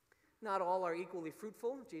 Not all are equally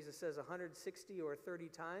fruitful. Jesus says 160 or 30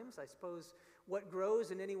 times. I suppose what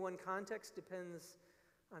grows in any one context depends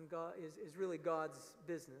on God, is really God's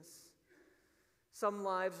business. Some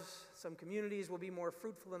lives, some communities will be more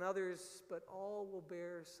fruitful than others, but all will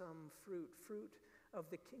bear some fruit of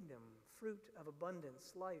the kingdom, fruit of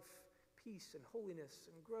abundance, life, peace, and holiness,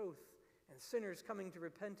 and growth, and sinners coming to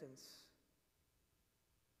repentance.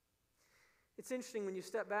 It's interesting when you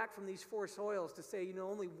step back from these four soils to say,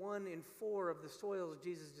 only 1 in 4 of the soils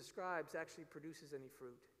Jesus describes actually produces any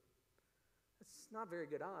fruit. That's not very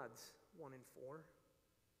good odds, 1 in 4.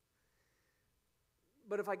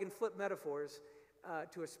 But if I can flip metaphors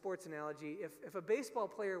to a sports analogy, if a baseball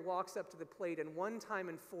player walks up to the plate and 1 time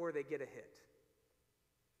in 4 they get a hit,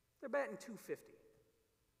 they're batting .250.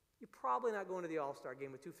 You're probably not going to the All-Star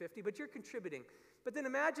game with .250, but you're contributing. But then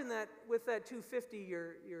imagine that with that .250,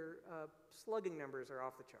 your slugging numbers are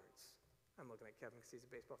off the charts. I'm looking at Kevin because he's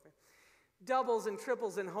a baseball fan. Doubles and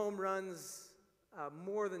triples and home runs,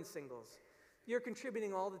 more than singles. You're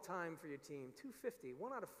contributing all the time for your team. 250,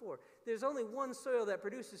 1 out of 4. There's only one soil that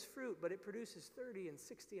produces fruit, but it produces 30 and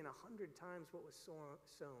 60 and 100 times what was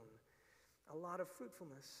sown. A lot of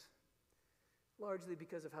fruitfulness, largely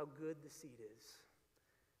because of how good the seed is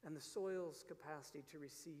and the soil's capacity to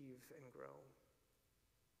receive and grow.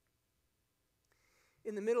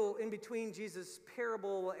 In the middle, in between Jesus'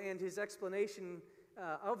 parable and his explanation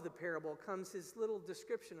of the parable, comes his little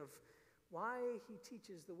description of why he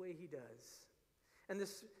teaches the way he does, and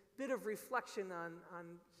this bit of reflection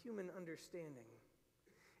on human understanding.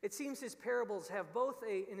 It seems his parables have both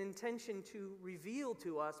an intention to reveal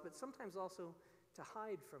to us, but sometimes also to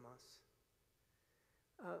hide from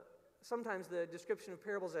us. Sometimes the description of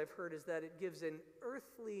parables I've heard is that it gives an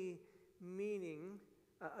earthly meaning,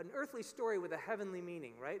 an earthly story with a heavenly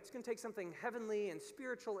meaning, right? It's going to take something heavenly and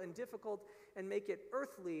spiritual and difficult and make it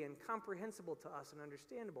earthly and comprehensible to us and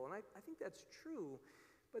understandable. And I think that's true,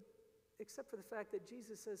 but except for the fact that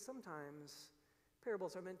Jesus says sometimes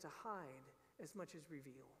parables are meant to hide as much as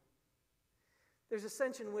reveal. There's a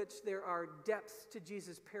sense in which there are depths to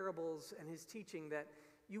Jesus' parables and his teaching that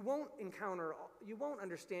you won't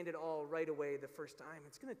understand it all right away the first time.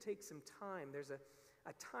 It's going to take some time. There's a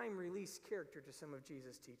time-release character to some of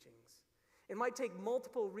Jesus' teachings. It might take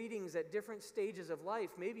multiple readings at different stages of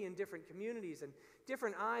life, maybe in different communities, and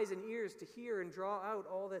different eyes and ears to hear and draw out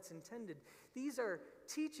all that's intended. These are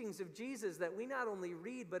teachings of Jesus that we not only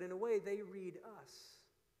read, but in a way they read us.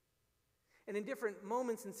 And in different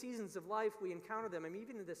moments and seasons of life, we encounter them. I mean,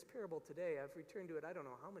 even in this parable today, I've returned to it I don't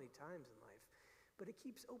know how many times in life, but it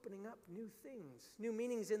keeps opening up new things, new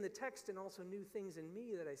meanings in the text, and also new things in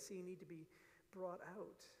me that I see need to be brought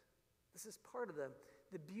out. This is part of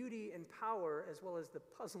the beauty and power, as well as the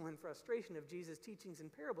puzzle and frustration of Jesus' teachings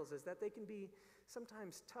and parables, is that they can be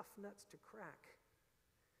sometimes tough nuts to crack.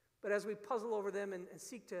 But as we puzzle over them and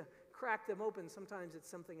seek to crack them open, sometimes it's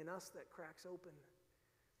something in us that cracks open.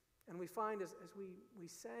 And we find as we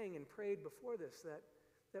sang and prayed before this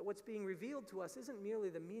that what's being revealed to us isn't merely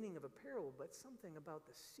the meaning of a parable, but something about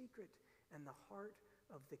the secret and the heart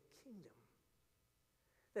of the kingdom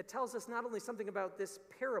that tells us not only something about this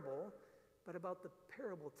parable, but about the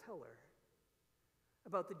parable teller,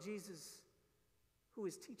 about the Jesus who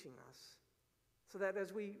is teaching us, so that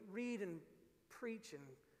as we read and preach and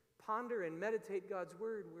ponder and meditate God's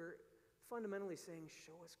word, we're fundamentally saying,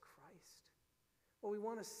 show us Christ. What we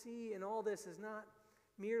want to see in all this is not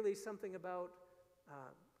merely something about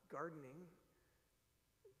gardening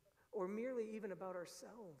or merely even about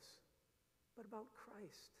ourselves, but about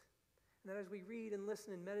Christ. And that as we read and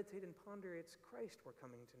listen and meditate and ponder, it's Christ we're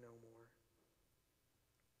coming to know more.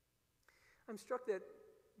 I'm struck that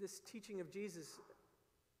this teaching of Jesus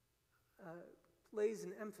lays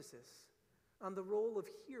an emphasis on the role of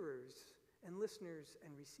hearers and listeners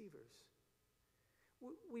and receivers.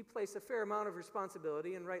 We place a fair amount of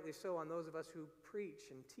responsibility, and rightly so, on those of us who preach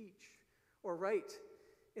and teach or write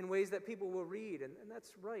in ways that people will read, and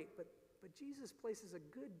that's right, but Jesus places a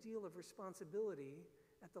good deal of responsibility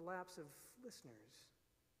at the laps of listeners.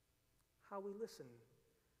 How we listen,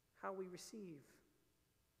 how we receive.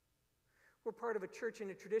 We're part of a church and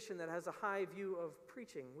a tradition that has a high view of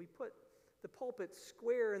preaching. We put the pulpit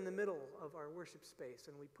square in the middle of our worship space,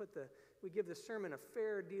 and we give the sermon a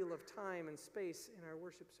fair deal of time and space in our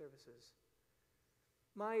worship services.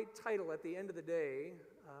 My title at the end of the day,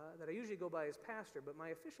 that I usually go by as pastor, but my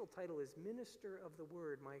official title is Minister of the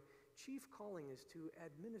Word. My chief calling is to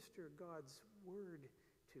administer God's Word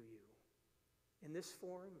to you in this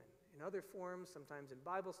form and in other forms, sometimes in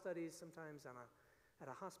Bible studies, sometimes at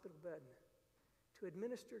a hospital bed, to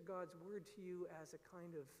administer God's Word to you as a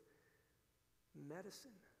kind of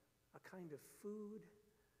medicine, a kind of food.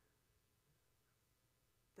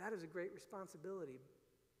 That is a great responsibility.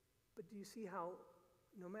 But do you see how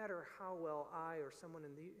no matter how well I or someone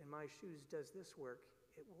in my shoes does this work,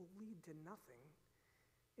 it will lead to nothing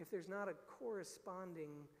if there's not a corresponding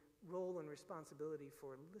role and responsibility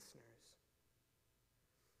for listeners.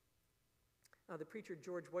 The preacher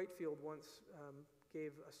George Whitefield once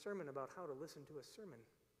gave a sermon about how to listen to a sermon.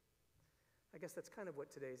 I guess that's kind of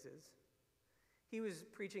what today's is. He was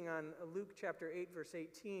preaching on Luke chapter 8, verse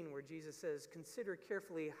 18, where Jesus says, "Consider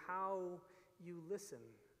carefully how you listen,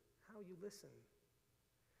 how you listen."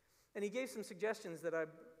 And he gave some suggestions that I'm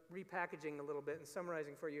repackaging a little bit and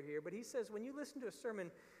summarizing for you here. But he says, when you listen to a sermon,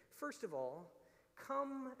 first of all,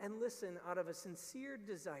 come and listen out of a sincere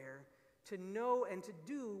desire to know and to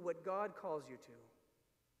do what God calls you to.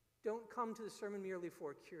 Don't come to the sermon merely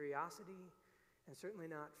for curiosity, and certainly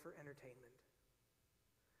not for entertainment.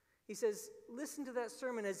 He says, listen to that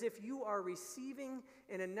sermon as if you are receiving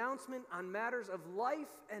an announcement on matters of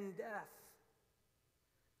life and death.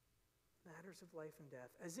 matters of life and death,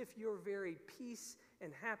 as if your very peace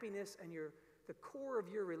and happiness and the core of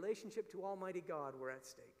your relationship to Almighty God were at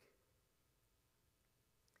stake.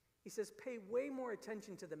 He says, pay way more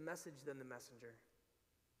attention to the message than the messenger.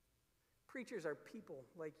 Preachers are people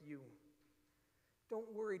like you.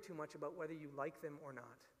 Don't worry too much about whether you like them or not.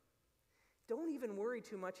 Don't even worry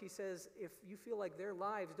too much, he says, if you feel like their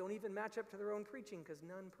lives don't even match up to their own preaching, because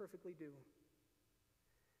none perfectly do.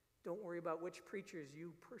 Don't worry about which preachers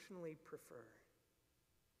you personally prefer.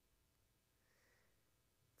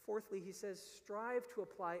 Fourthly, he says, strive to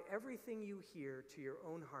apply everything you hear to your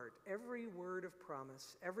own heart. Every word of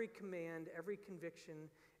promise, every command, every conviction,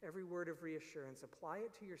 every word of reassurance. Apply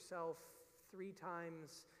it to yourself 3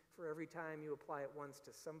 times for every time you apply it once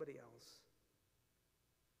to somebody else.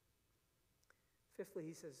 Fifthly,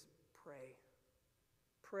 he says, pray.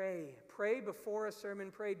 Pray. Pray before a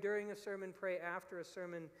sermon. Pray during a sermon. Pray after a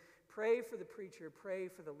sermon. Pray for the preacher. Pray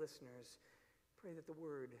for the listeners. Pray that the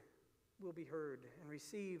word will be heard and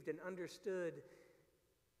received and understood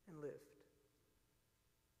and lived.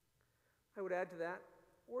 I would add to that,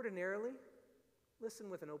 ordinarily,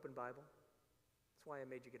 listen with an open Bible. That's why I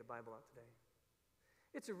made you get a Bible out today.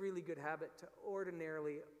 It's a really good habit to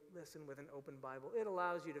ordinarily listen with an open Bible. It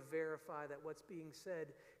allows you to verify that what's being said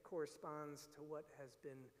corresponds to what has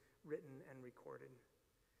been written and recorded.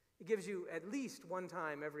 It gives you at least one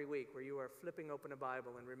time every week where you are flipping open a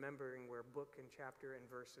Bible and remembering where book and chapter and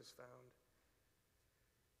verse is found.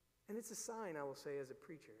 And it's a sign, I will say, as a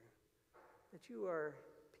preacher, that you are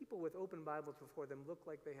people with open Bibles before them look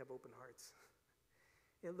like they have open hearts.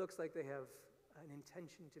 It looks like they have an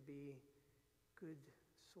intention to be good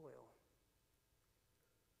soil.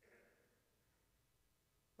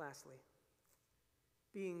 Lastly,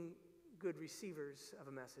 being good receivers of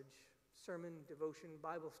a message, sermon, devotion,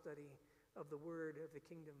 Bible study of the word of the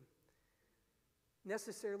kingdom,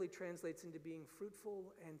 necessarily translates into being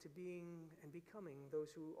fruitful and to being and becoming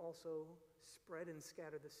those who also spread and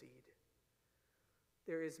scatter the seed.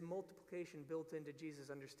 There is multiplication built into Jesus'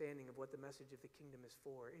 understanding of what the message of the kingdom is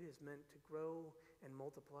for. It is meant to grow and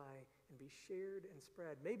multiply and be shared and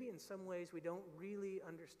spread. Maybe in some ways we don't really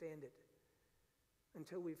understand it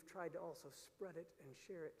until we've tried to also spread it and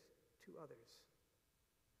share it to others.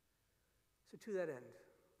 So to that end,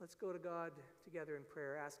 let's go to God together in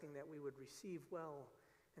prayer, asking that we would receive well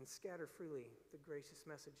and scatter freely the gracious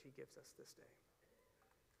message he gives us this day.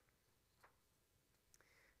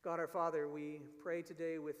 God our Father, we pray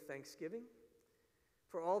today with thanksgiving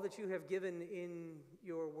for all that you have given in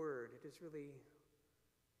your word. It is really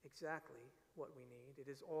exactly what we need. It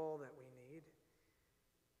is all that we need.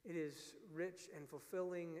 It is rich and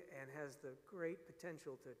fulfilling and has the great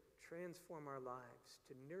potential to transform our lives,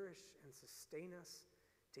 to nourish and sustain us,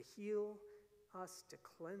 to heal us, to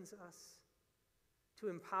cleanse us, to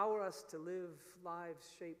empower us to live lives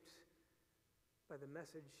shaped by the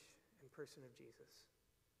message and person of Jesus.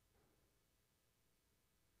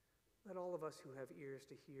 Let all of us who have ears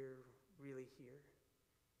to hear really hear.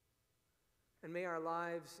 And may our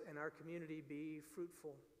lives and our community be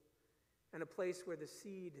fruitful and a place where the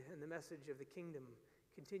seed and the message of the kingdom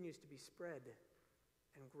continues to be spread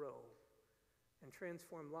and grow and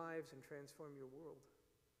transform lives and transform your world.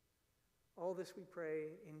 All this we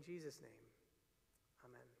pray in Jesus' name.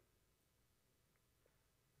 Amen.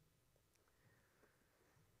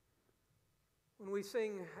 When we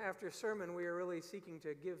sing after sermon, we are really seeking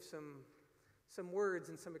to give some words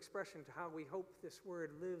and some expression to how we hope this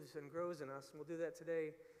word lives and grows in us. And we'll do that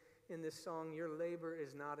today in this song, Your Labor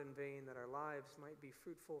is Not in Vain, that our lives might be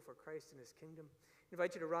fruitful for Christ and his kingdom. I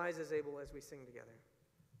invite you to rise as able as we sing together.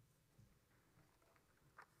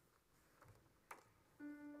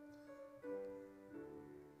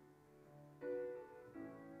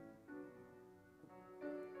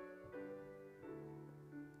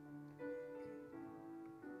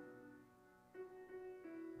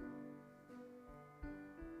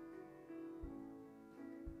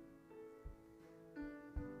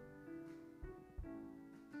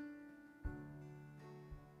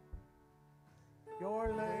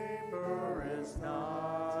 Your labor is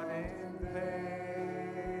not in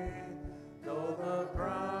vain, though the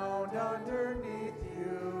ground underneath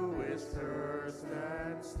you is thirst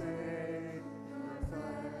and stain.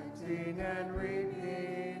 Planting and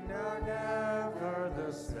reaping are never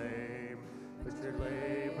the same, but your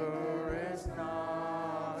labor is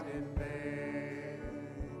not in vain.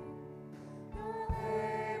 Your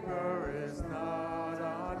labor is not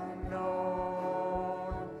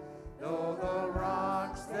unknown, though the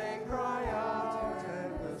rocks they cry out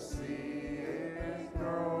and the sea is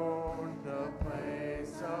grown. The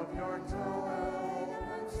place of your toil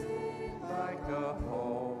like a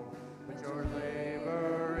home, but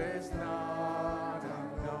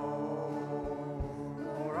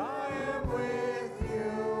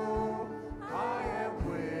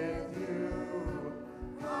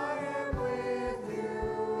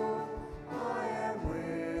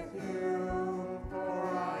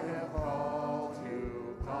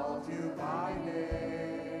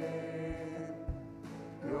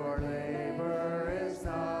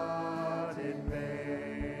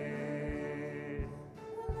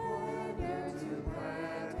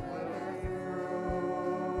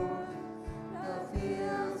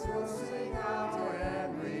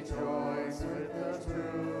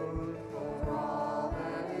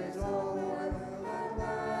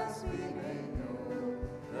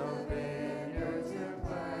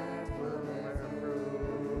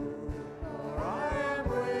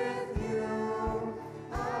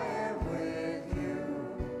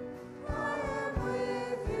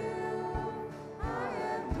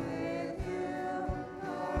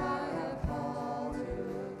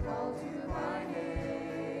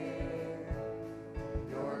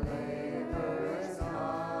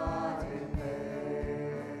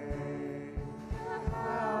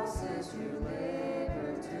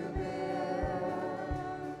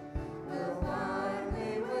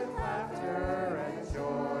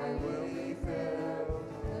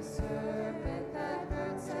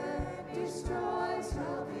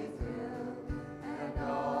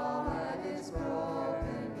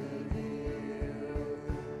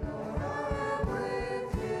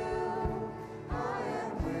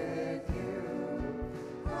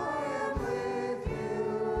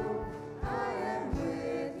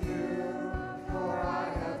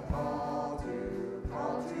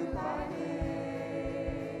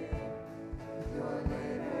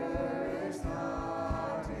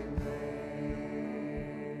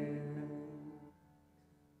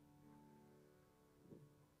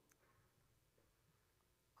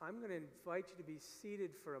I'm going to invite you to be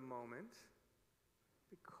seated for a moment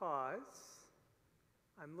because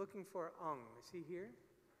I'm looking for Ung. Is he here?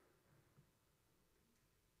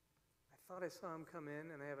 I thought I saw him come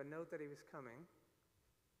in, and I have a note that he was coming.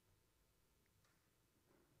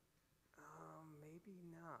 Maybe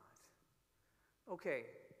not. Okay,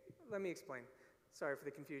 let me explain. Sorry for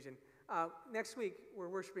the confusion. Next week, we're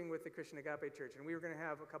worshiping with the Christian Agape Church, and we were going to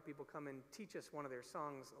have a couple people come and teach us one of their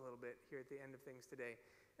songs a little bit here at the end of things today.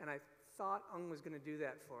 And I thought Ung was going to do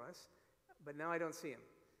that for us, but now I don't see him.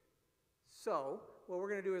 So what we're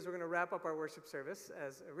going to do is we're going to wrap up our worship service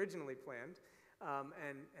as originally planned,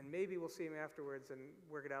 and maybe we'll see him afterwards and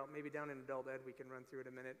work it out. Maybe down in Adult Ed we can run through it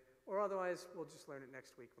a minute, or otherwise we'll just learn it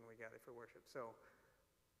next week when we gather for worship. So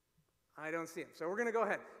I don't see him. So we're going to go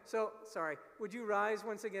ahead. So, sorry, would you rise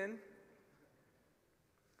once again?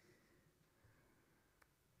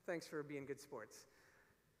 Thanks for being good sports.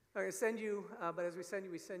 I'm going to send you, but as we send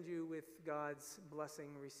you with God's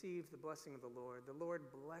blessing. Receive the blessing of the Lord. The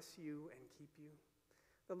Lord bless you and keep you.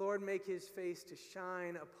 The Lord make his face to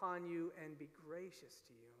shine upon you and be gracious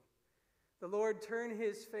to you. The Lord turn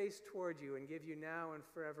his face toward you and give you now and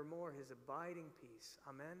forevermore his abiding peace.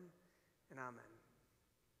 Amen and amen.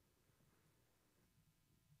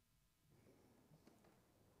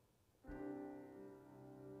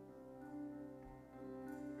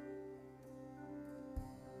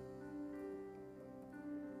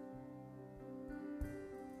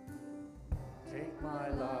 Take my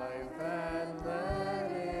life and let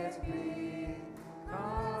it be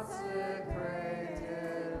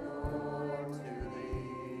consecrated, Lord, to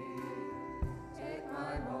thee. Take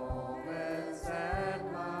my moments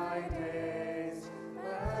and my days,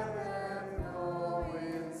 let them go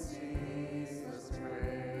in ceaseless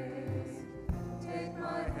praise. Take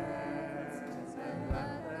my hands and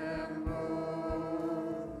let them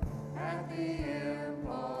move at the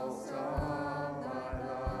impulse of thy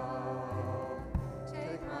love.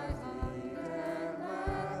 Take my feet and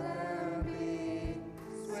let them be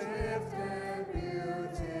swift and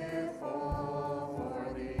beautiful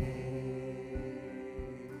for thee.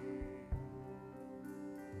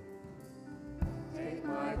 Take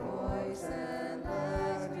my voice and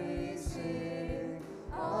let me sing,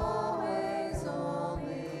 always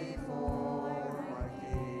only for my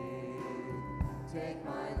King. Take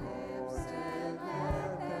my lips and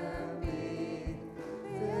let them be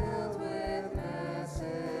filled with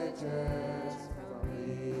messages from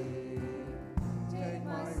thee. Take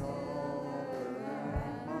my silver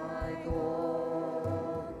and my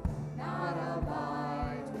gold, not a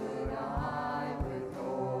mite would I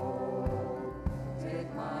withhold.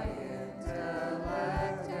 Take my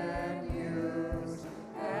intellect and use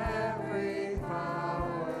every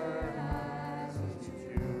power as you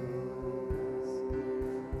choose.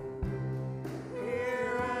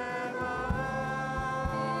 Here am I,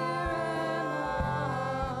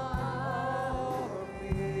 all of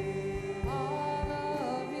me.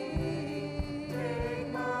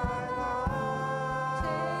 Take my life,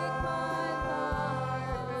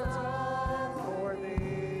 it's all for thee.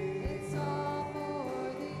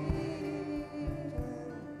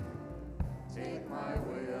 Take my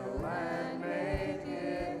will and make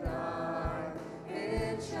it thine.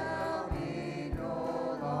 It shall be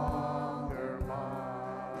no longer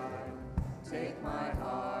mine. Take my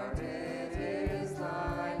heart, it is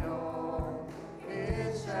thine own.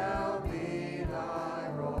 It shall be thy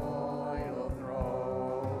royal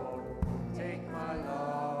throne. Take my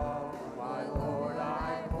love, my Lord,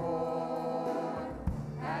 I pour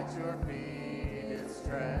at your feet its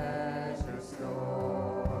treasure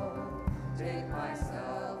store. Take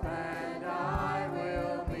myself and I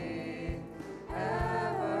will be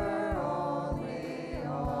ever only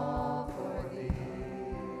all for thee.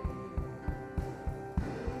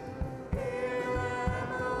 Here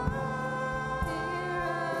am I,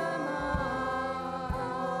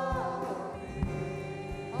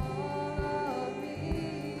 all of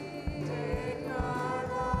me. Take my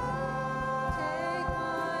life,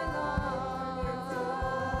 it's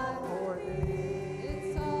all for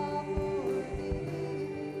thee.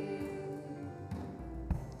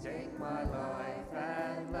 Take my life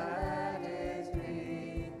and let it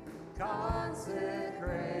be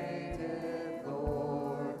consecrated,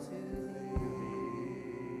 Lord, to thee.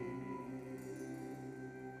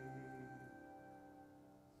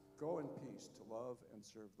 Go in peace to love and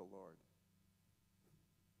serve the Lord.